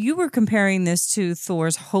 And you were comparing this to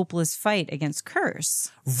Thor's hopeless fight against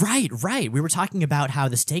Curse. Right. We were talking about how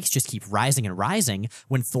the stakes just keep rising and rising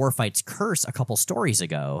when Thor fights Curse a couple stories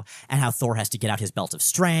ago, and how Thor has to get out his belt of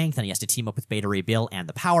strength, and he has to team up with Beta Ray Bill and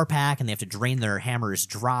the Power Pack, and they have to drain their hammers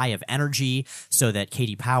dry of energy so that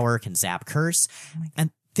Katie Power can zap Curse.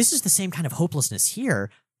 And this is the same kind of hopelessness here,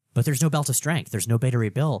 but there's no belt of strength, there's no Beta Ray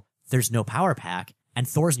Bill, there's no Power Pack, and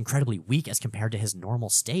Thor's incredibly weak as compared to his normal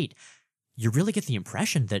state. You really get the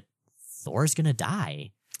impression that Thor's going to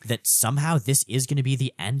die, that somehow this is going to be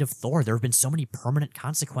the end of Thor. There have been so many permanent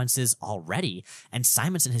consequences already, and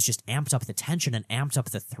Simonson has just amped up the tension and amped up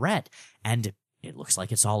the threat, and it looks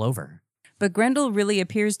like it's all over. But Grendel really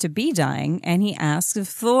appears to be dying, and he asks if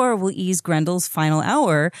Thor will ease Grendel's final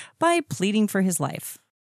hour by pleading for his life.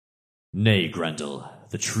 Nay, Grendel,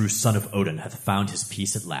 the true son of Odin hath found his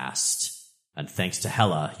peace at last. And thanks to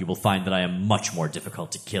Hela, you will find that I am much more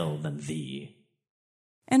difficult to kill than thee.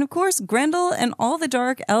 And of course, Grendel and all the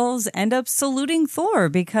Dark Elves end up saluting Thor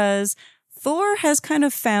because Thor has kind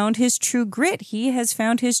of found his true grit. He has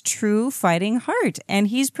found his true fighting heart, and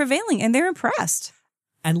he's prevailing, and they're impressed.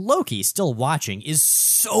 And Loki, still watching, is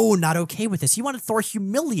so not okay with this. He wanted Thor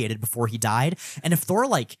humiliated before he died, and if Thor,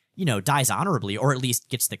 dies honorably, or at least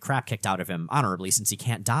gets the crap kicked out of him honorably since he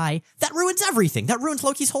can't die, that ruins everything. That ruins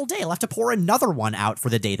Loki's whole day. He'll have to pour another one out for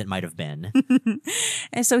the day that might have been.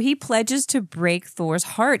 And so he pledges to break Thor's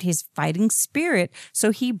heart, his fighting spirit,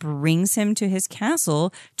 so he brings him to his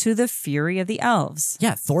castle to the fury of the elves.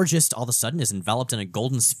 Yeah, Thor just all of a sudden is enveloped in a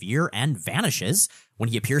golden sphere and vanishes. When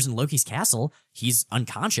he appears in Loki's castle, he's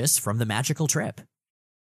unconscious from the magical trip.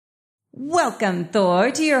 Welcome,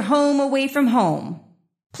 Thor, to your home away from home.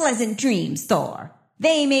 Pleasant dreams, Thor.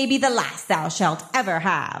 They may be the last thou shalt ever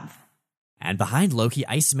have. And behind Loki,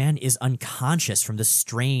 Iceman is unconscious from the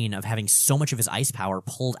strain of having so much of his ice power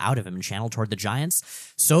pulled out of him and channeled toward the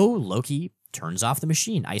giants. So Loki turns off the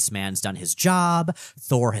machine. Iceman's done his job.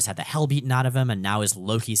 Thor has had the hell beaten out of him and now is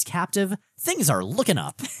Loki's captive. Things are looking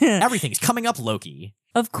up. Everything's coming up, Loki.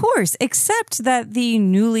 Of course, except that the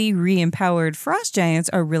newly re-empowered frost giants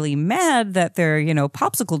are really mad that their,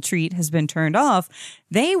 popsicle treat has been turned off.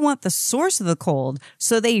 They want the source of the cold,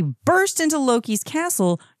 so they burst into Loki's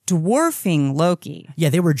castle, dwarfing Loki. Yeah,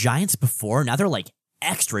 they were giants before. Now they're like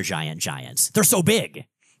extra giants. They're so big.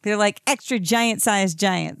 They're like extra giant-sized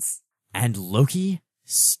giants. And Loki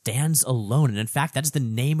stands alone. And in fact, that is the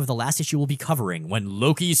name of the last issue we'll be covering, When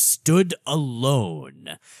Loki Stood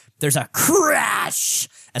Alone. There's a crash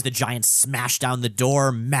as the giants smash down the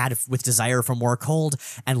door, mad with desire for more cold,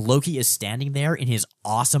 and Loki is standing there in his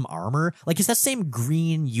awesome armor. Like, it's that same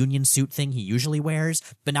green Union suit thing he usually wears,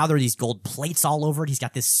 but now there are these gold plates all over it. He's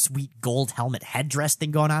got this sweet gold helmet headdress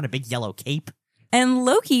thing going on, a big yellow cape. And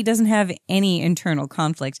Loki doesn't have any internal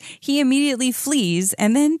conflict. He immediately flees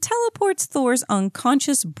and then teleports Thor's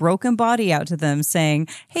unconscious, broken body out to them, saying,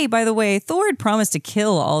 hey, by the way, Thor had promised to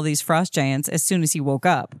kill all these frost giants as soon as he woke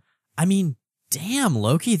up. I mean, damn,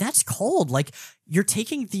 Loki, that's cold. Like, you're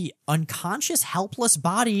taking the unconscious, helpless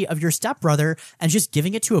body of your stepbrother and just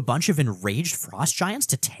giving it to a bunch of enraged frost giants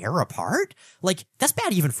to tear apart? Like, that's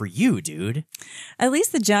bad even for you, dude. At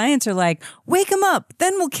least the giants are like, wake him up,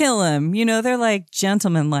 then we'll kill him. They're like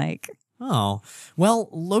gentleman-like. Oh, well,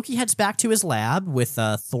 Loki heads back to his lab with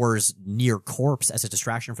Thor's near corpse as a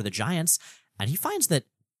distraction for the giants, and he finds that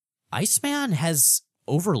Iceman has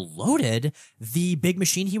overloaded the big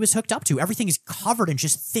machine he was hooked up to. Everything is covered in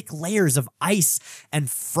just thick layers of ice and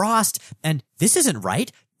frost, and this isn't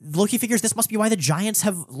right. Loki figures this must be why the giants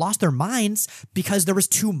have lost their minds, because there was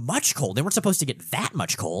too much cold. They weren't supposed to get that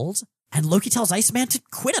much cold. And Loki tells Iceman to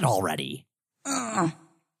quit it already.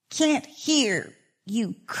 Can't hear,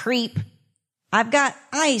 you creep. I've got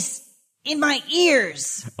ice in my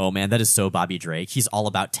ears. Oh man, that is so Bobby Drake. He's all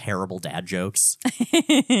about terrible dad jokes.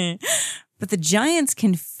 But the giants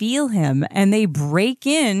can feel him and they break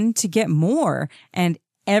in to get more, and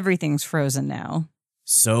everything's frozen now.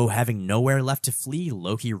 So having nowhere left to flee,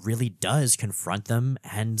 Loki really does confront them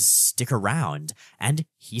and stick around. And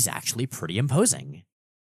he's actually pretty imposing.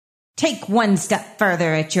 Take one step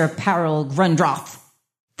further at your peril, Grundroth.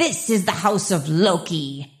 This is the house of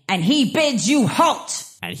Loki, and he bids you halt.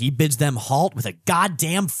 And he bids them halt with a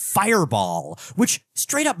goddamn fireball, which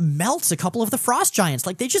straight up melts a couple of the frost giants.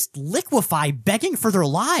 Like, they just liquefy, begging for their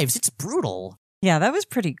lives. It's brutal. Yeah, that was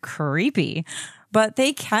pretty creepy. But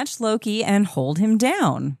they catch Loki and hold him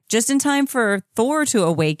down, just in time for Thor to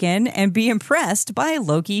awaken and be impressed by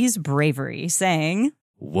Loki's bravery, saying,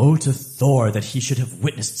 Woe to Thor that he should have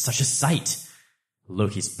witnessed such a sight.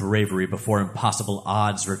 Loki's bravery before impossible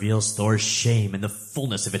odds reveals Thor's shame in the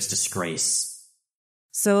fullness of its disgrace.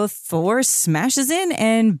 So Thor smashes in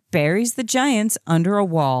and buries the giants under a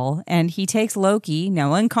wall, and he takes Loki,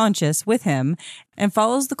 now unconscious, with him and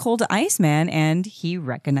follows the cold Iceman, and he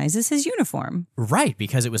recognizes his uniform. Right,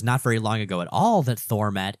 because it was not very long ago at all that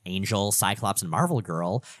Thor met Angel, Cyclops, and Marvel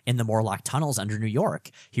Girl in the Morlock tunnels under New York.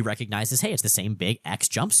 He recognizes, hey, it's the same big X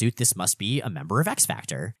jumpsuit. This must be a member of X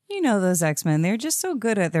Factor. You know those X-Men, they're just so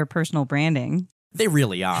good at their personal branding. They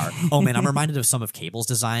really are. Oh man, I'm reminded of some of Cable's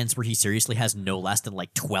designs where he seriously has no less than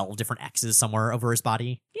like 12 different X's somewhere over his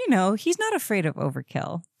body. You know, he's not afraid of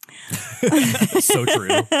overkill. So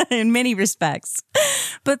true. In many respects.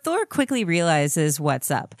 But Thor quickly realizes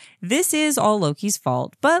what's up. This is all Loki's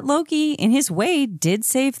fault, but Loki, in his way, did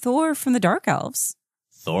save Thor from the Dark Elves.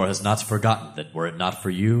 Thor has not forgotten that were it not for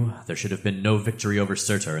you, there should have been no victory over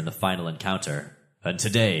Surtur in the final encounter. And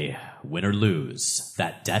today, win or lose,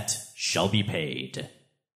 that debt shall be paid.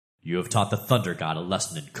 You have taught the Thunder God a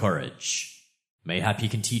lesson in courage. Mayhap he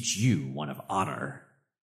can teach you one of honor.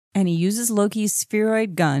 And he uses Loki's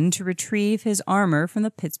spheroid gun to retrieve his armor from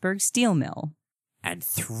the Pittsburgh steel mill. And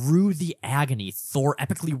through the agony, Thor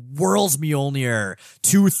epically whirls Mjolnir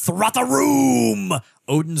to Thratharum,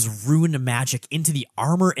 Odin's rune magic, into the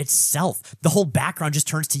armor itself. The whole background just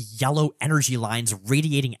turns to yellow energy lines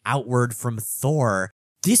radiating outward from Thor.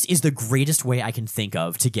 This is the greatest way I can think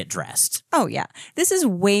of to get dressed. Oh, yeah. This is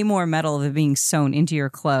way more metal than being sewn into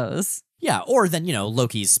your clothes. Yeah, or than,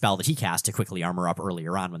 Loki's spell that he cast to quickly armor up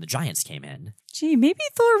earlier on when the giants came in. Gee, maybe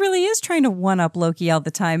Thor really is trying to one-up Loki all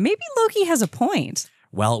the time. Maybe Loki has a point.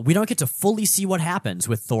 Well, we don't get to fully see what happens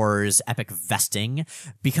with Thor's epic vesting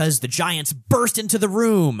because the giants burst into the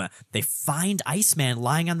room. They find Iceman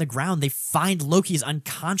lying on the ground. They find Loki's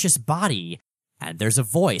unconscious body. And there's a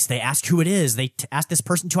voice. They ask who it is. They ask this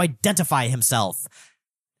person to identify himself.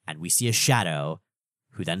 And we see a shadow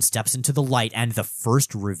who then steps into the light, and the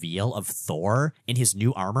first reveal of Thor in his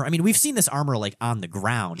new armor. I mean, we've seen this armor like on the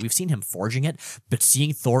ground. We've seen him forging it, but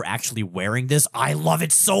seeing Thor actually wearing this, I love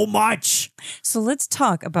it so much. So let's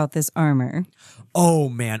talk about this armor. Oh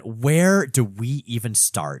man, where do we even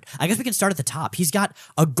start? I guess we can start at the top. He's got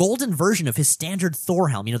a golden version of his standard Thor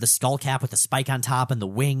helm, the skull cap with the spike on top and the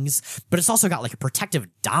wings, but it's also got like a protective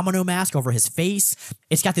domino mask over his face.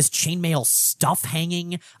 It's got this chainmail stuff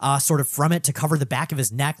hanging sort of from it to cover the back of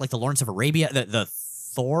his neck, like the Lawrence of Arabia, the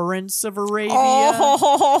Thorance of Arabia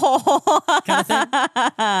kind of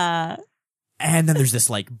thing. And then there's this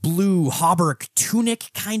like blue hauberk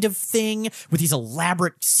tunic kind of thing with these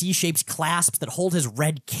elaborate C-shaped clasps that hold his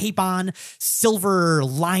red cape on, silver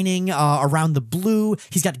lining around the blue.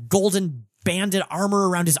 He's got golden banded armor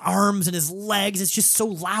around his arms and his legs. It's just so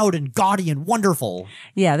loud and gaudy and wonderful.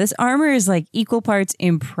 Yeah, this armor is like equal parts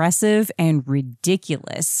impressive and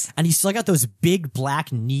ridiculous. And he's still got those big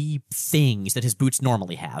black knee things that his boots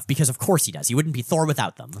normally have, because of course he does. He wouldn't be Thor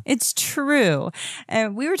without them. It's true.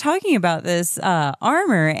 And we were talking about this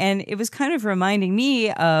armor, and it was kind of reminding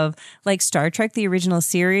me of like Star Trek, the original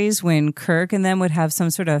series, when Kirk and them would have some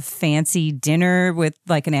sort of fancy dinner with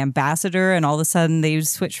like an ambassador, and all of a sudden they would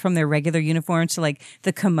switch from their regular uniforms to like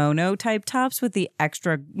the kimono type tops with the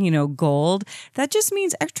extra, gold. That just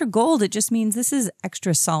means extra gold. It just means this is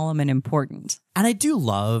extra solemn and important. And I do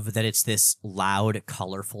love that it's this loud,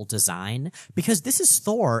 colorful design, because this is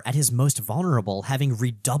Thor at his most vulnerable, having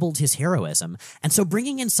redoubled his heroism. And so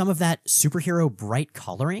bringing in some of that superhero bright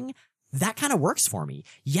coloring, that kind of works for me.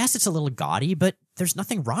 Yes, it's a little gaudy, but there's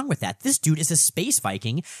nothing wrong with that. This dude is a space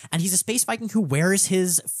Viking, and he's a space Viking who wears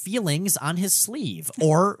his feelings on his sleeve,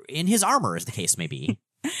 or in his armor, as the case may be.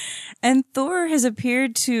 And Thor has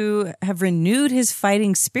appeared to have renewed his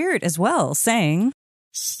fighting spirit as well, saying,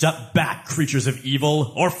 Step back, creatures of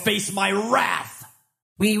evil, or face my wrath!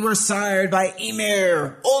 We were sired by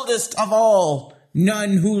Ymir, oldest of all.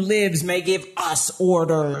 None who lives may give us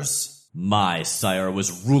orders. My sire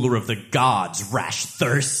was ruler of the gods, rash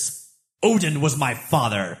thirst. Odin was my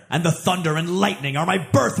father, and the thunder and lightning are my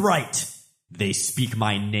birthright. They speak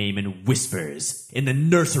my name in whispers in the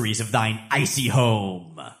nurseries of thine icy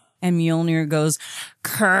home. and Mjolnir goes,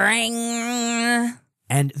 Krang.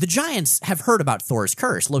 And the giants have heard about Thor's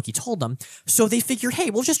curse, Loki told them, so they figured, hey,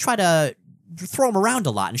 we'll just try to throw him around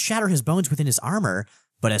a lot and shatter his bones within his armor.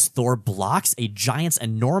 But as Thor blocks a giant's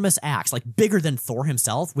enormous axe, like bigger than Thor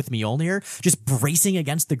himself, with Mjolnir, just bracing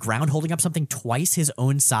against the ground, holding up something twice his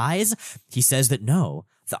own size, he says that no,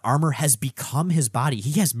 the armor has become his body.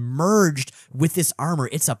 He has merged with this armor.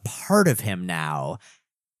 It's a part of him now.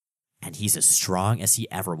 And he's as strong as he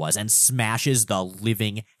ever was and smashes the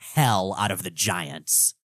living hell out of the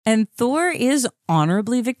giants. And Thor is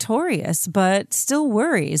honorably victorious, but still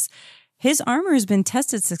worries. His armor has been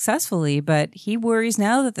tested successfully, but he worries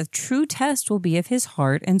now that the true test will be of his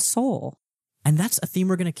heart and soul. And that's a theme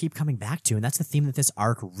we're going to keep coming back to, and that's the theme that this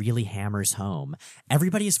arc really hammers home.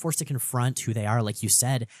 Everybody is forced to confront who they are, like you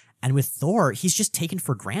said, and with Thor, he's just taken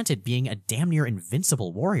for granted being a damn near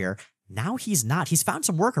invincible warrior. Now he's not. He's found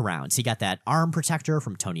some workarounds. He got that arm protector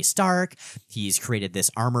from Tony Stark. He's created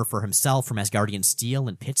this armor for himself from Asgardian steel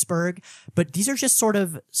in Pittsburgh. But these are just sort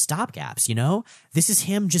of stopgaps, you know? This is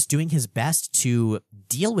him just doing his best to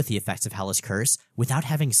deal with the effects of Hela's curse without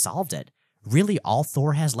having solved it. Really, all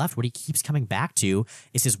Thor has left, what he keeps coming back to,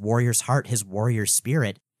 is his warrior's heart, his warrior's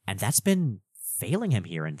spirit. And that's been failing him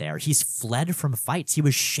here and there. He's fled from fights. He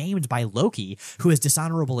was shamed by Loki, who, as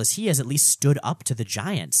dishonorable as he is, at least stood up to the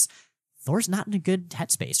giants. Thor's not in a good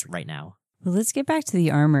headspace right now. Well, let's get back to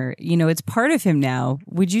the armor. You know, it's part of him now.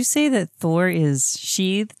 Would you say that Thor is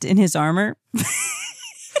sheathed in his armor?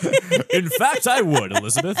 In fact, I would,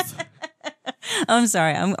 Elizabeth. I'm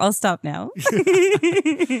sorry. I'll stop now.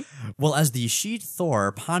 Well, as the sheathed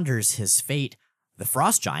Thor ponders his fate, the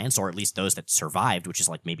frost giants, or at least those that survived, which is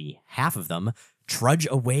like maybe half of them, trudge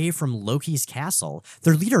away from Loki's castle.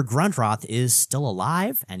 Their leader, Grundroth, is still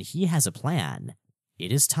alive, and he has a plan.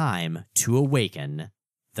 It is time to awaken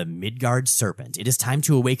the Midgard serpent. It is time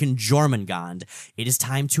to awaken Jormungand. It is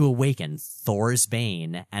time to awaken Thor's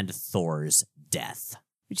bane and Thor's death.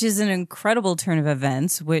 Which is an incredible turn of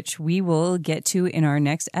events, which we will get to in our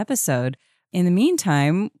next episode. In the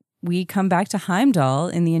meantime, we come back to Heimdall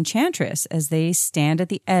and the Enchantress as they stand at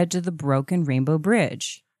the edge of the broken Rainbow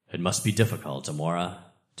Bridge. It must be difficult, Amora,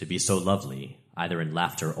 to be so lovely, either in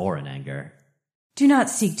laughter or in anger. Do not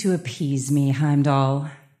seek to appease me, Heimdall.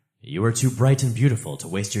 You are too bright and beautiful to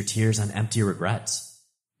waste your tears on empty regrets.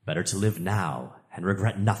 Better to live now and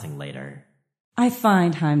regret nothing later. I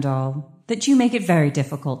find, Heimdall, that you make it very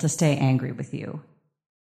difficult to stay angry with you.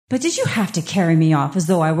 But did you have to carry me off as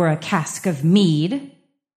though I were a cask of mead?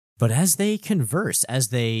 But as they converse, as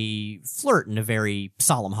they flirt in a very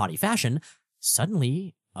solemn, haughty fashion,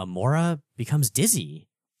 suddenly Amora becomes dizzy.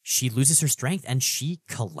 She loses her strength and she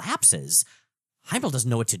collapses. Heimdall doesn't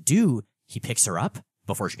know what to do. He picks her up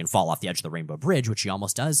before she can fall off the edge of the Rainbow Bridge, which she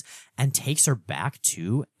almost does, and takes her back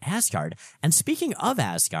to Asgard. And speaking of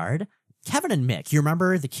Asgard, Kevin and Mick, you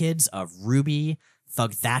remember the kids of Ruby,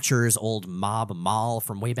 Thug Thatcher's old mob Maul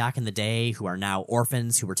from way back in the day, who are now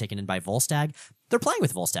orphans who were taken in by Volstagg? They're playing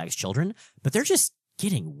with Volstagg's children, but they're just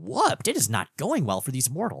getting whooped. It is not going well for these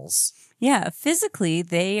mortals. Yeah, physically,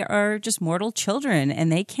 they are just mortal children,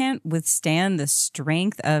 and they can't withstand the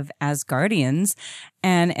strength of Asgardians.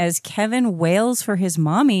 And as Kevin wails for his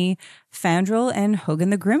mommy, Fandral and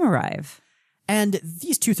Hogun the Grim arrive. And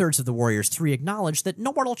these 2/3 of the Warriors 3 acknowledge that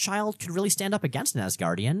no mortal child could really stand up against an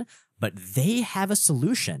Asgardian, but they have a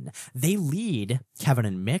solution. They lead Kevin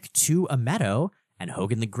and Mick to a meadow, and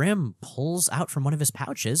Hogun the Grim pulls out from one of his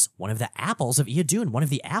pouches one of the apples of Eodun, one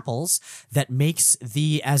of the apples that makes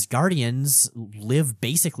the Asgardians live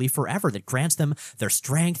basically forever, that grants them their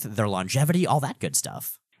strength, their longevity, all that good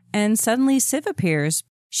stuff. And suddenly Sif appears.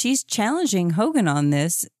 She's challenging Hogun on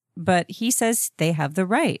this, but he says they have the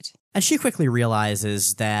right. And she quickly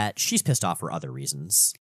realizes that she's pissed off for other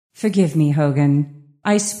reasons. Forgive me, Hogun.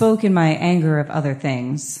 I spoke in my anger of other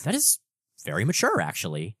things. That is very mature,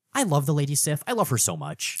 actually. I love the Lady Sif. I love her so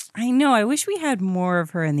much. I know. I wish we had more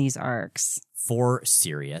of her in these arcs. For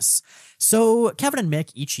serious. So Kevin and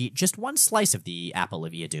Mick each eat just one slice of the apple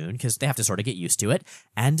of Eodun because they have to sort of get used to it.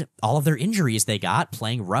 And all of their injuries they got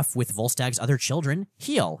playing rough with Volstagg's other children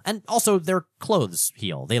heal. And also their clothes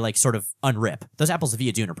heal. They like sort of unrip. Those apples of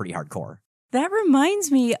Eodun are pretty hardcore. That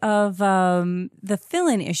reminds me of the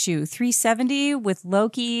fill-in issue 370 with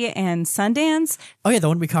Loki and Sundance. Oh, yeah, the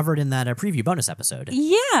one we covered in that preview bonus episode.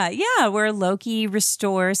 Yeah, where Loki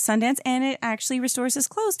restores Sundance, and it actually restores his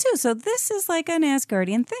clothes, too. So this is like an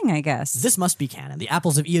Asgardian thing, I guess. This must be canon. The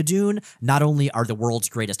Apples of Eodoon not only are the world's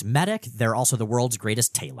greatest medic, they're also the world's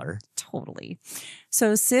greatest tailor. Totally.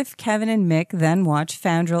 So Sif, Kevin, and Mick then watch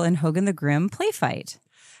Fandral and Hogan the Grim play fight.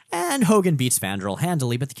 And Hogan beats Fandral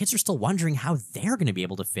handily, but the kids are still wondering how they're going to be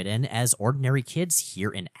able to fit in as ordinary kids here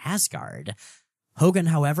in Asgard. Hogan,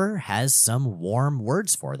 however, has some warm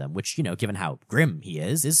words for them, which, given how grim he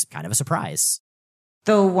is kind of a surprise.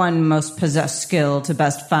 Though one must possess skill to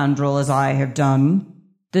best Fandral as I have done,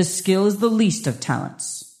 this skill is the least of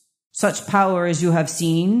talents. Such power as you have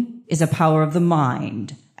seen is a power of the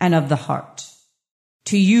mind and of the heart.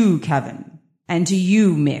 To you, Kevin, and to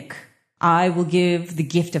you, Mick, I will give the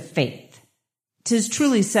gift of faith. 'Tis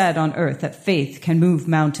truly said on earth that faith can move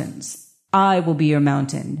mountains. I will be your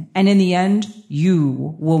mountain, and in the end,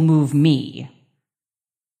 you will move me.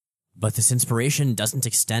 But this inspiration doesn't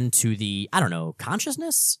extend to the,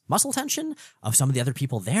 consciousness, muscle tension of some of the other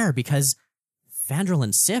people there, because Fandral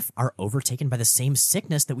and Sif are overtaken by the same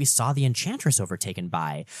sickness that we saw the Enchantress overtaken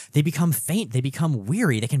by. They become faint, they become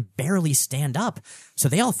weary, they can barely stand up. So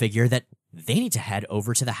they all figure that they need to head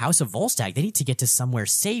over to the House of Volstagg. They need to get to somewhere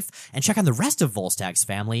safe and check on the rest of Volstagg's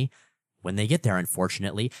family. When they get there,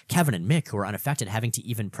 unfortunately, Kevin and Mick, who are unaffected, having to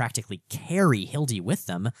even practically carry Hildy with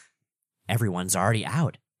them, everyone's already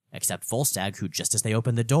out, except Volstagg, who, just as they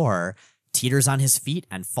open the door, teeters on his feet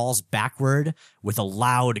and falls backward with a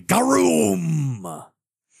loud garoom,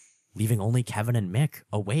 leaving only Kevin and Mick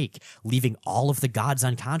awake, leaving all of the gods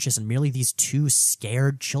unconscious and merely these two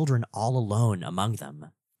scared children all alone among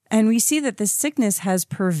them. And we see that this sickness has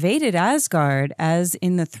pervaded Asgard, as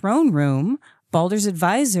in the throne room, Baldur's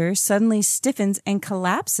advisor suddenly stiffens and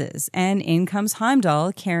collapses, and in comes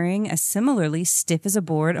Heimdall carrying a similarly stiff as a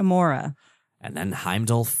board Amora. And then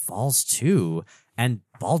Heimdall falls too, and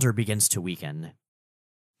Baldur begins to weaken.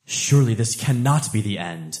 Surely this cannot be the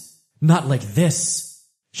end. Not like this.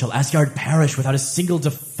 Shall Asgard perish without a single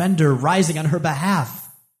defender rising on her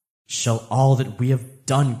behalf? Shall all that we have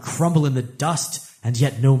done crumble in the dust, and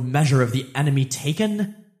yet no measure of the enemy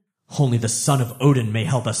taken? Only the son of Odin may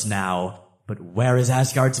help us now. But where is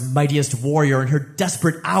Asgard's mightiest warrior in her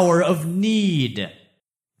desperate hour of need?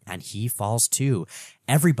 And he falls too.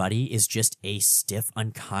 Everybody is just a stiff,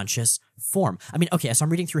 unconscious form. So I'm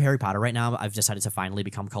reading through Harry Potter right now. I've decided to finally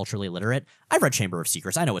become culturally literate. I've read Chamber of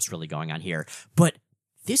Secrets. I know what's really going on here. But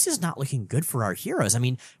this is not looking good for our heroes.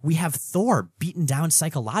 We have Thor beaten down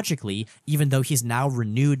psychologically, even though he's now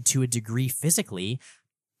renewed to a degree physically.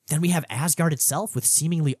 Then we have Asgard itself with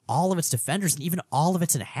seemingly all of its defenders and even all of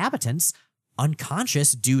its inhabitants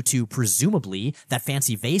unconscious due to, presumably, that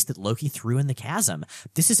fancy vase that Loki threw in the chasm.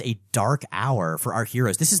 This is a dark hour for our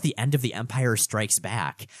heroes. This is the end of the Empire Strikes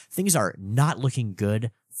Back. Things are not looking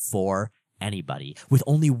good for anybody. With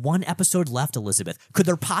only one episode left, Elizabeth, could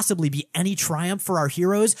there possibly be any triumph for our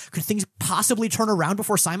heroes? Could things possibly turn around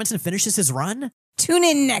before Simonson finishes his run? Tune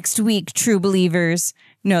in next week, true believers.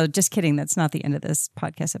 No, just kidding. That's not the end of this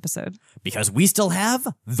podcast episode. Because we still have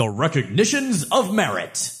the recognitions of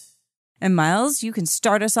merit. And Miles, you can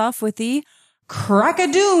start us off with the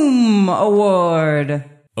Crack-a-Doom Award.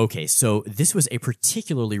 Okay, so this was a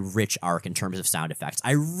particularly rich arc in terms of sound effects.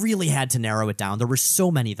 I really had to narrow it down. There were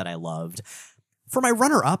so many that I loved. For my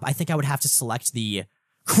runner-up, I think I would have to select the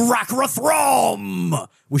Crack-a-Thrum,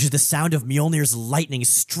 which is the sound of Mjolnir's lightning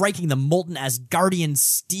striking the molten Asgardian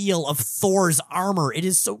steel of Thor's armor. It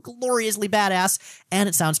is so gloriously badass, and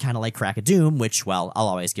it sounds kind of like Crack-a-Doom, which, well, I'll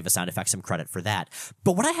always give a sound effect some credit for that.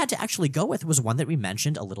 But what I had to actually go with was one that we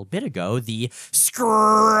mentioned a little bit ago, the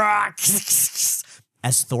Skrak,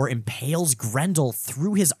 as Thor impales Grendel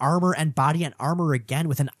through his armor and body and armor again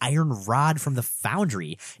with an iron rod from the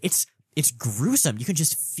foundry. It's gruesome. You can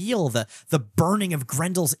just feel the burning of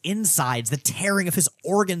Grendel's insides, the tearing of his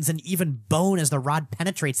organs and even bone as the rod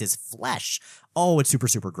penetrates his flesh. Oh, it's super,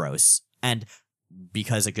 super gross. And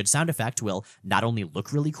because a good sound effect will not only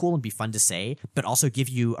look really cool and be fun to say, but also give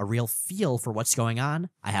you a real feel for what's going on,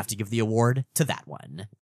 I have to give the award to that one.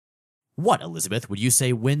 What, Elizabeth, would you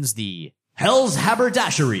say wins the Hell's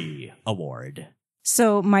Haberdashery Award?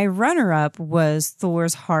 So my runner-up was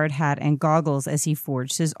Thor's hard hat and goggles as he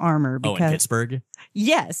forged his armor. In Pittsburgh?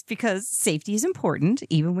 Yes, because safety is important,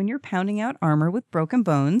 even when you're pounding out armor with broken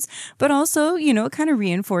bones. But also, it kind of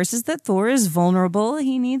reinforces that Thor is vulnerable.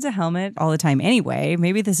 He needs a helmet all the time anyway.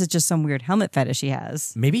 Maybe this is just some weird helmet fetish he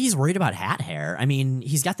has. Maybe he's worried about hat hair. I mean,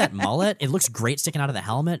 he's got that mullet. It looks great sticking out of the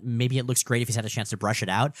helmet. Maybe it looks great if he's had a chance to brush it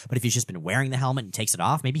out. But if he's just been wearing the helmet and takes it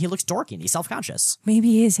off, maybe he looks dorky and he's self-conscious.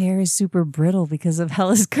 Maybe his hair is super brittle because of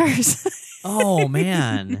Hela's curse. Oh,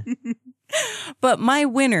 man. But my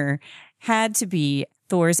winner had to be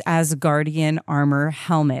Thor's Asgardian armor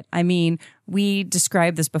helmet. I mean, we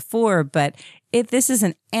described this before, but this is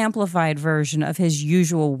an amplified version of his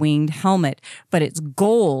usual winged helmet, but it's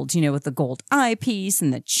gold, with the gold eyepiece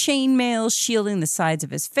and the chainmail shielding the sides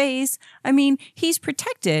of his face. I mean, he's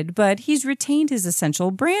protected, but he's retained his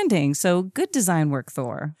essential branding. So good design work,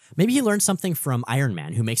 Thor. Maybe he learned something from Iron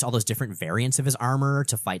Man, who makes all those different variants of his armor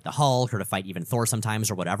to fight the Hulk or to fight even Thor sometimes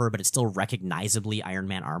or whatever, but it's still recognizably Iron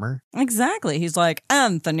Man armor. Exactly. He's like,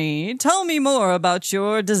 Anthony, tell me more about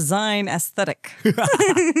your design aesthetic.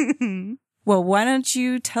 Well, why don't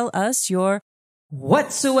you tell us your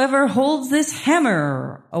Whatsoever Holds This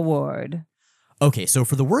Hammer award? Okay, so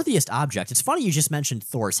for the worthiest object, it's funny you just mentioned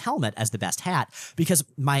Thor's helmet as the best hat, because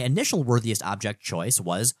my initial worthiest object choice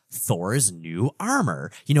was Thor's new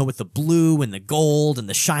armor. With the blue and the gold and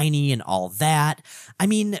the shiny and all that. I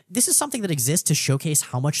mean, this is something that exists to showcase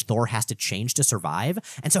how much Thor has to change to survive,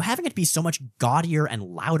 and so having it be so much gaudier and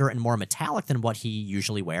louder and more metallic than what he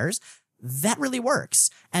usually wears, that really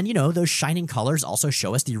works. And, those shining colors also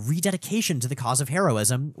show us the rededication to the cause of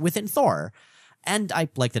heroism within Thor. And I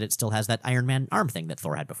like that it still has that Iron Man arm thing that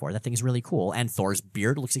Thor had before. That thing's really cool. And Thor's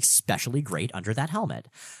beard looks especially great under that helmet.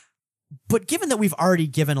 But given that we've already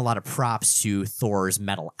given a lot of props to Thor's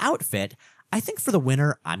metal outfit, I think for the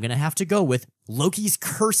winner, I'm going to have to go with Loki's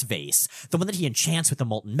curse vase, the one that he enchants with the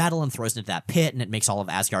molten metal and throws into that pit, and it makes all of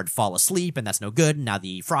Asgard fall asleep, and that's no good, and now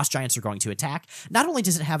the frost giants are going to attack. Not only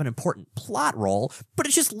does it have an important plot role, but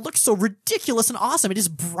it just looks so ridiculous and awesome. It is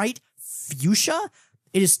bright fuchsia.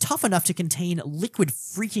 It is tough enough to contain liquid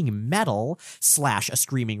freaking metal / a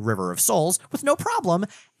screaming river of souls with no problem,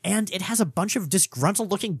 and it has a bunch of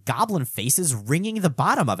disgruntled-looking goblin faces ringing the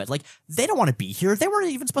bottom of it. Like, they don't want to be here. They weren't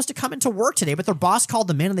even supposed to come into work today, but their boss called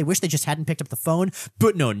them in and they wish they just hadn't picked up the phone.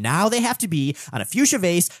 But no, now they have to be on a fuchsia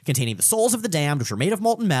vase containing the souls of the damned, which are made of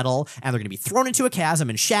molten metal, and they're going to be thrown into a chasm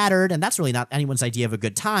and shattered, and that's really not anyone's idea of a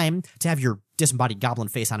good time, to have your disembodied goblin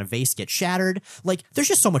face on a vase get shattered. Like, there's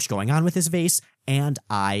just so much going on with this vase, and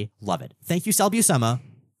I love it. Thank you, Sal Buscema,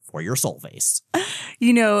 for your soul vase.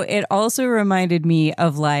 It also reminded me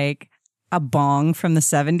of like a bong from the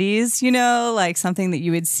 70s, like something that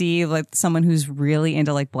you would see like someone who's really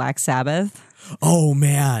into like Black Sabbath. Oh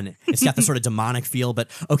man, it's got the sort of demonic feel. But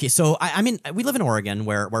okay, so I mean, we live in Oregon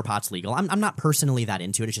where pot's legal. I'm not personally that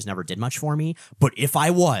into it. It just never did much for me. But if I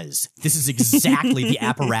was, this is exactly the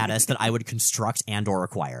apparatus that I would construct and or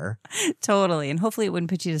acquire. Totally. And hopefully it wouldn't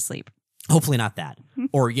put you to sleep. Hopefully not that.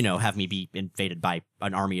 Or, have me be invaded by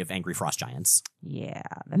an army of angry frost giants. Yeah,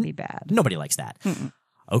 that'd be bad. Nobody likes that.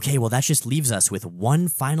 Okay, well, that just leaves us with one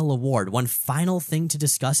final award, one final thing to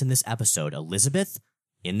discuss in this episode. Elizabeth,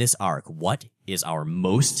 in this arc, what is our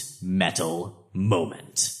most metal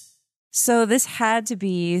moment? So this had to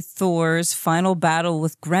be Thor's final battle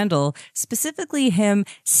with Grendel, specifically him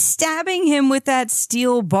stabbing him with that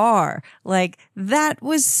steel bar. Like, that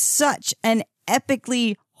was such an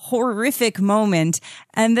epically horrific moment.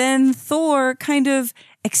 And then Thor kind of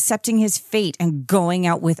accepting his fate and going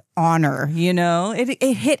out with honor,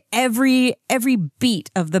 It hit every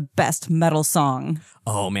beat of the best metal song.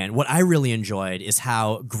 Oh man, what I really enjoyed is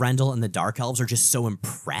how Grendel and the Dark Elves are just so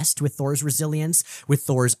impressed with Thor's resilience, with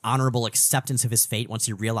Thor's honorable acceptance of his fate once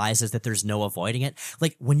he realizes that there's no avoiding it.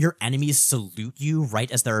 Like, when your enemies salute you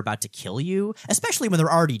right as they're about to kill you, especially when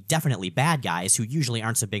they're already definitely bad guys who usually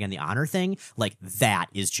aren't so big on the honor thing, like, that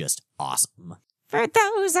is just awesome. For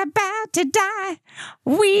those about to die,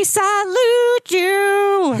 we salute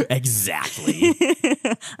you. Exactly.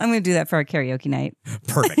 I'm going to do that for our karaoke night.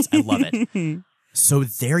 Perfect. I love it. So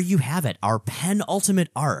there you have it, our penultimate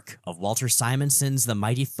arc of Walter Simonson's The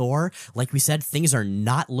Mighty Thor. Like we said, things are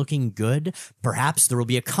not looking good. Perhaps there will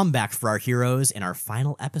be a comeback for our heroes in our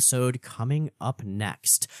final episode coming up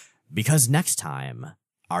next. Because next time,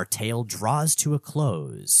 our tale draws to a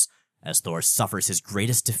close as Thor suffers his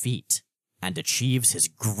greatest defeat and achieves his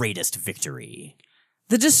greatest victory.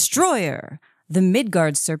 The Destroyer, the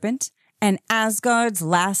Midgard Serpent, and Asgard's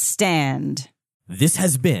Last Stand. This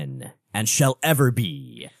has been, and shall ever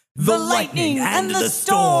be, The Lightning and the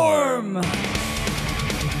Storm!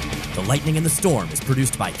 The Lightning and the Storm is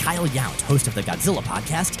produced by Kyle Yount, host of the Godzilla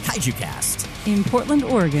podcast, KaijuCast. in Portland,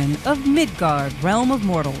 Oregon, of Midgard, realm of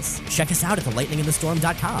mortals. Check us out at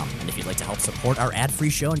thelightninginthestorm.com. And if you'd like to help support our ad-free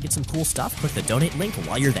show and get some cool stuff, click the donate link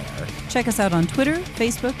while you're there. Check us out on Twitter,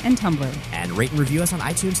 Facebook, and Tumblr. And rate and review us on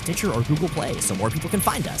iTunes, Stitcher, or Google Play so more people can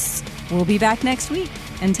find us. We'll be back next week.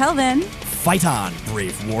 Until then, fight on,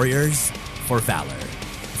 brave warriors, for valor,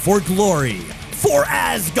 for glory, for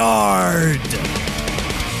Asgard!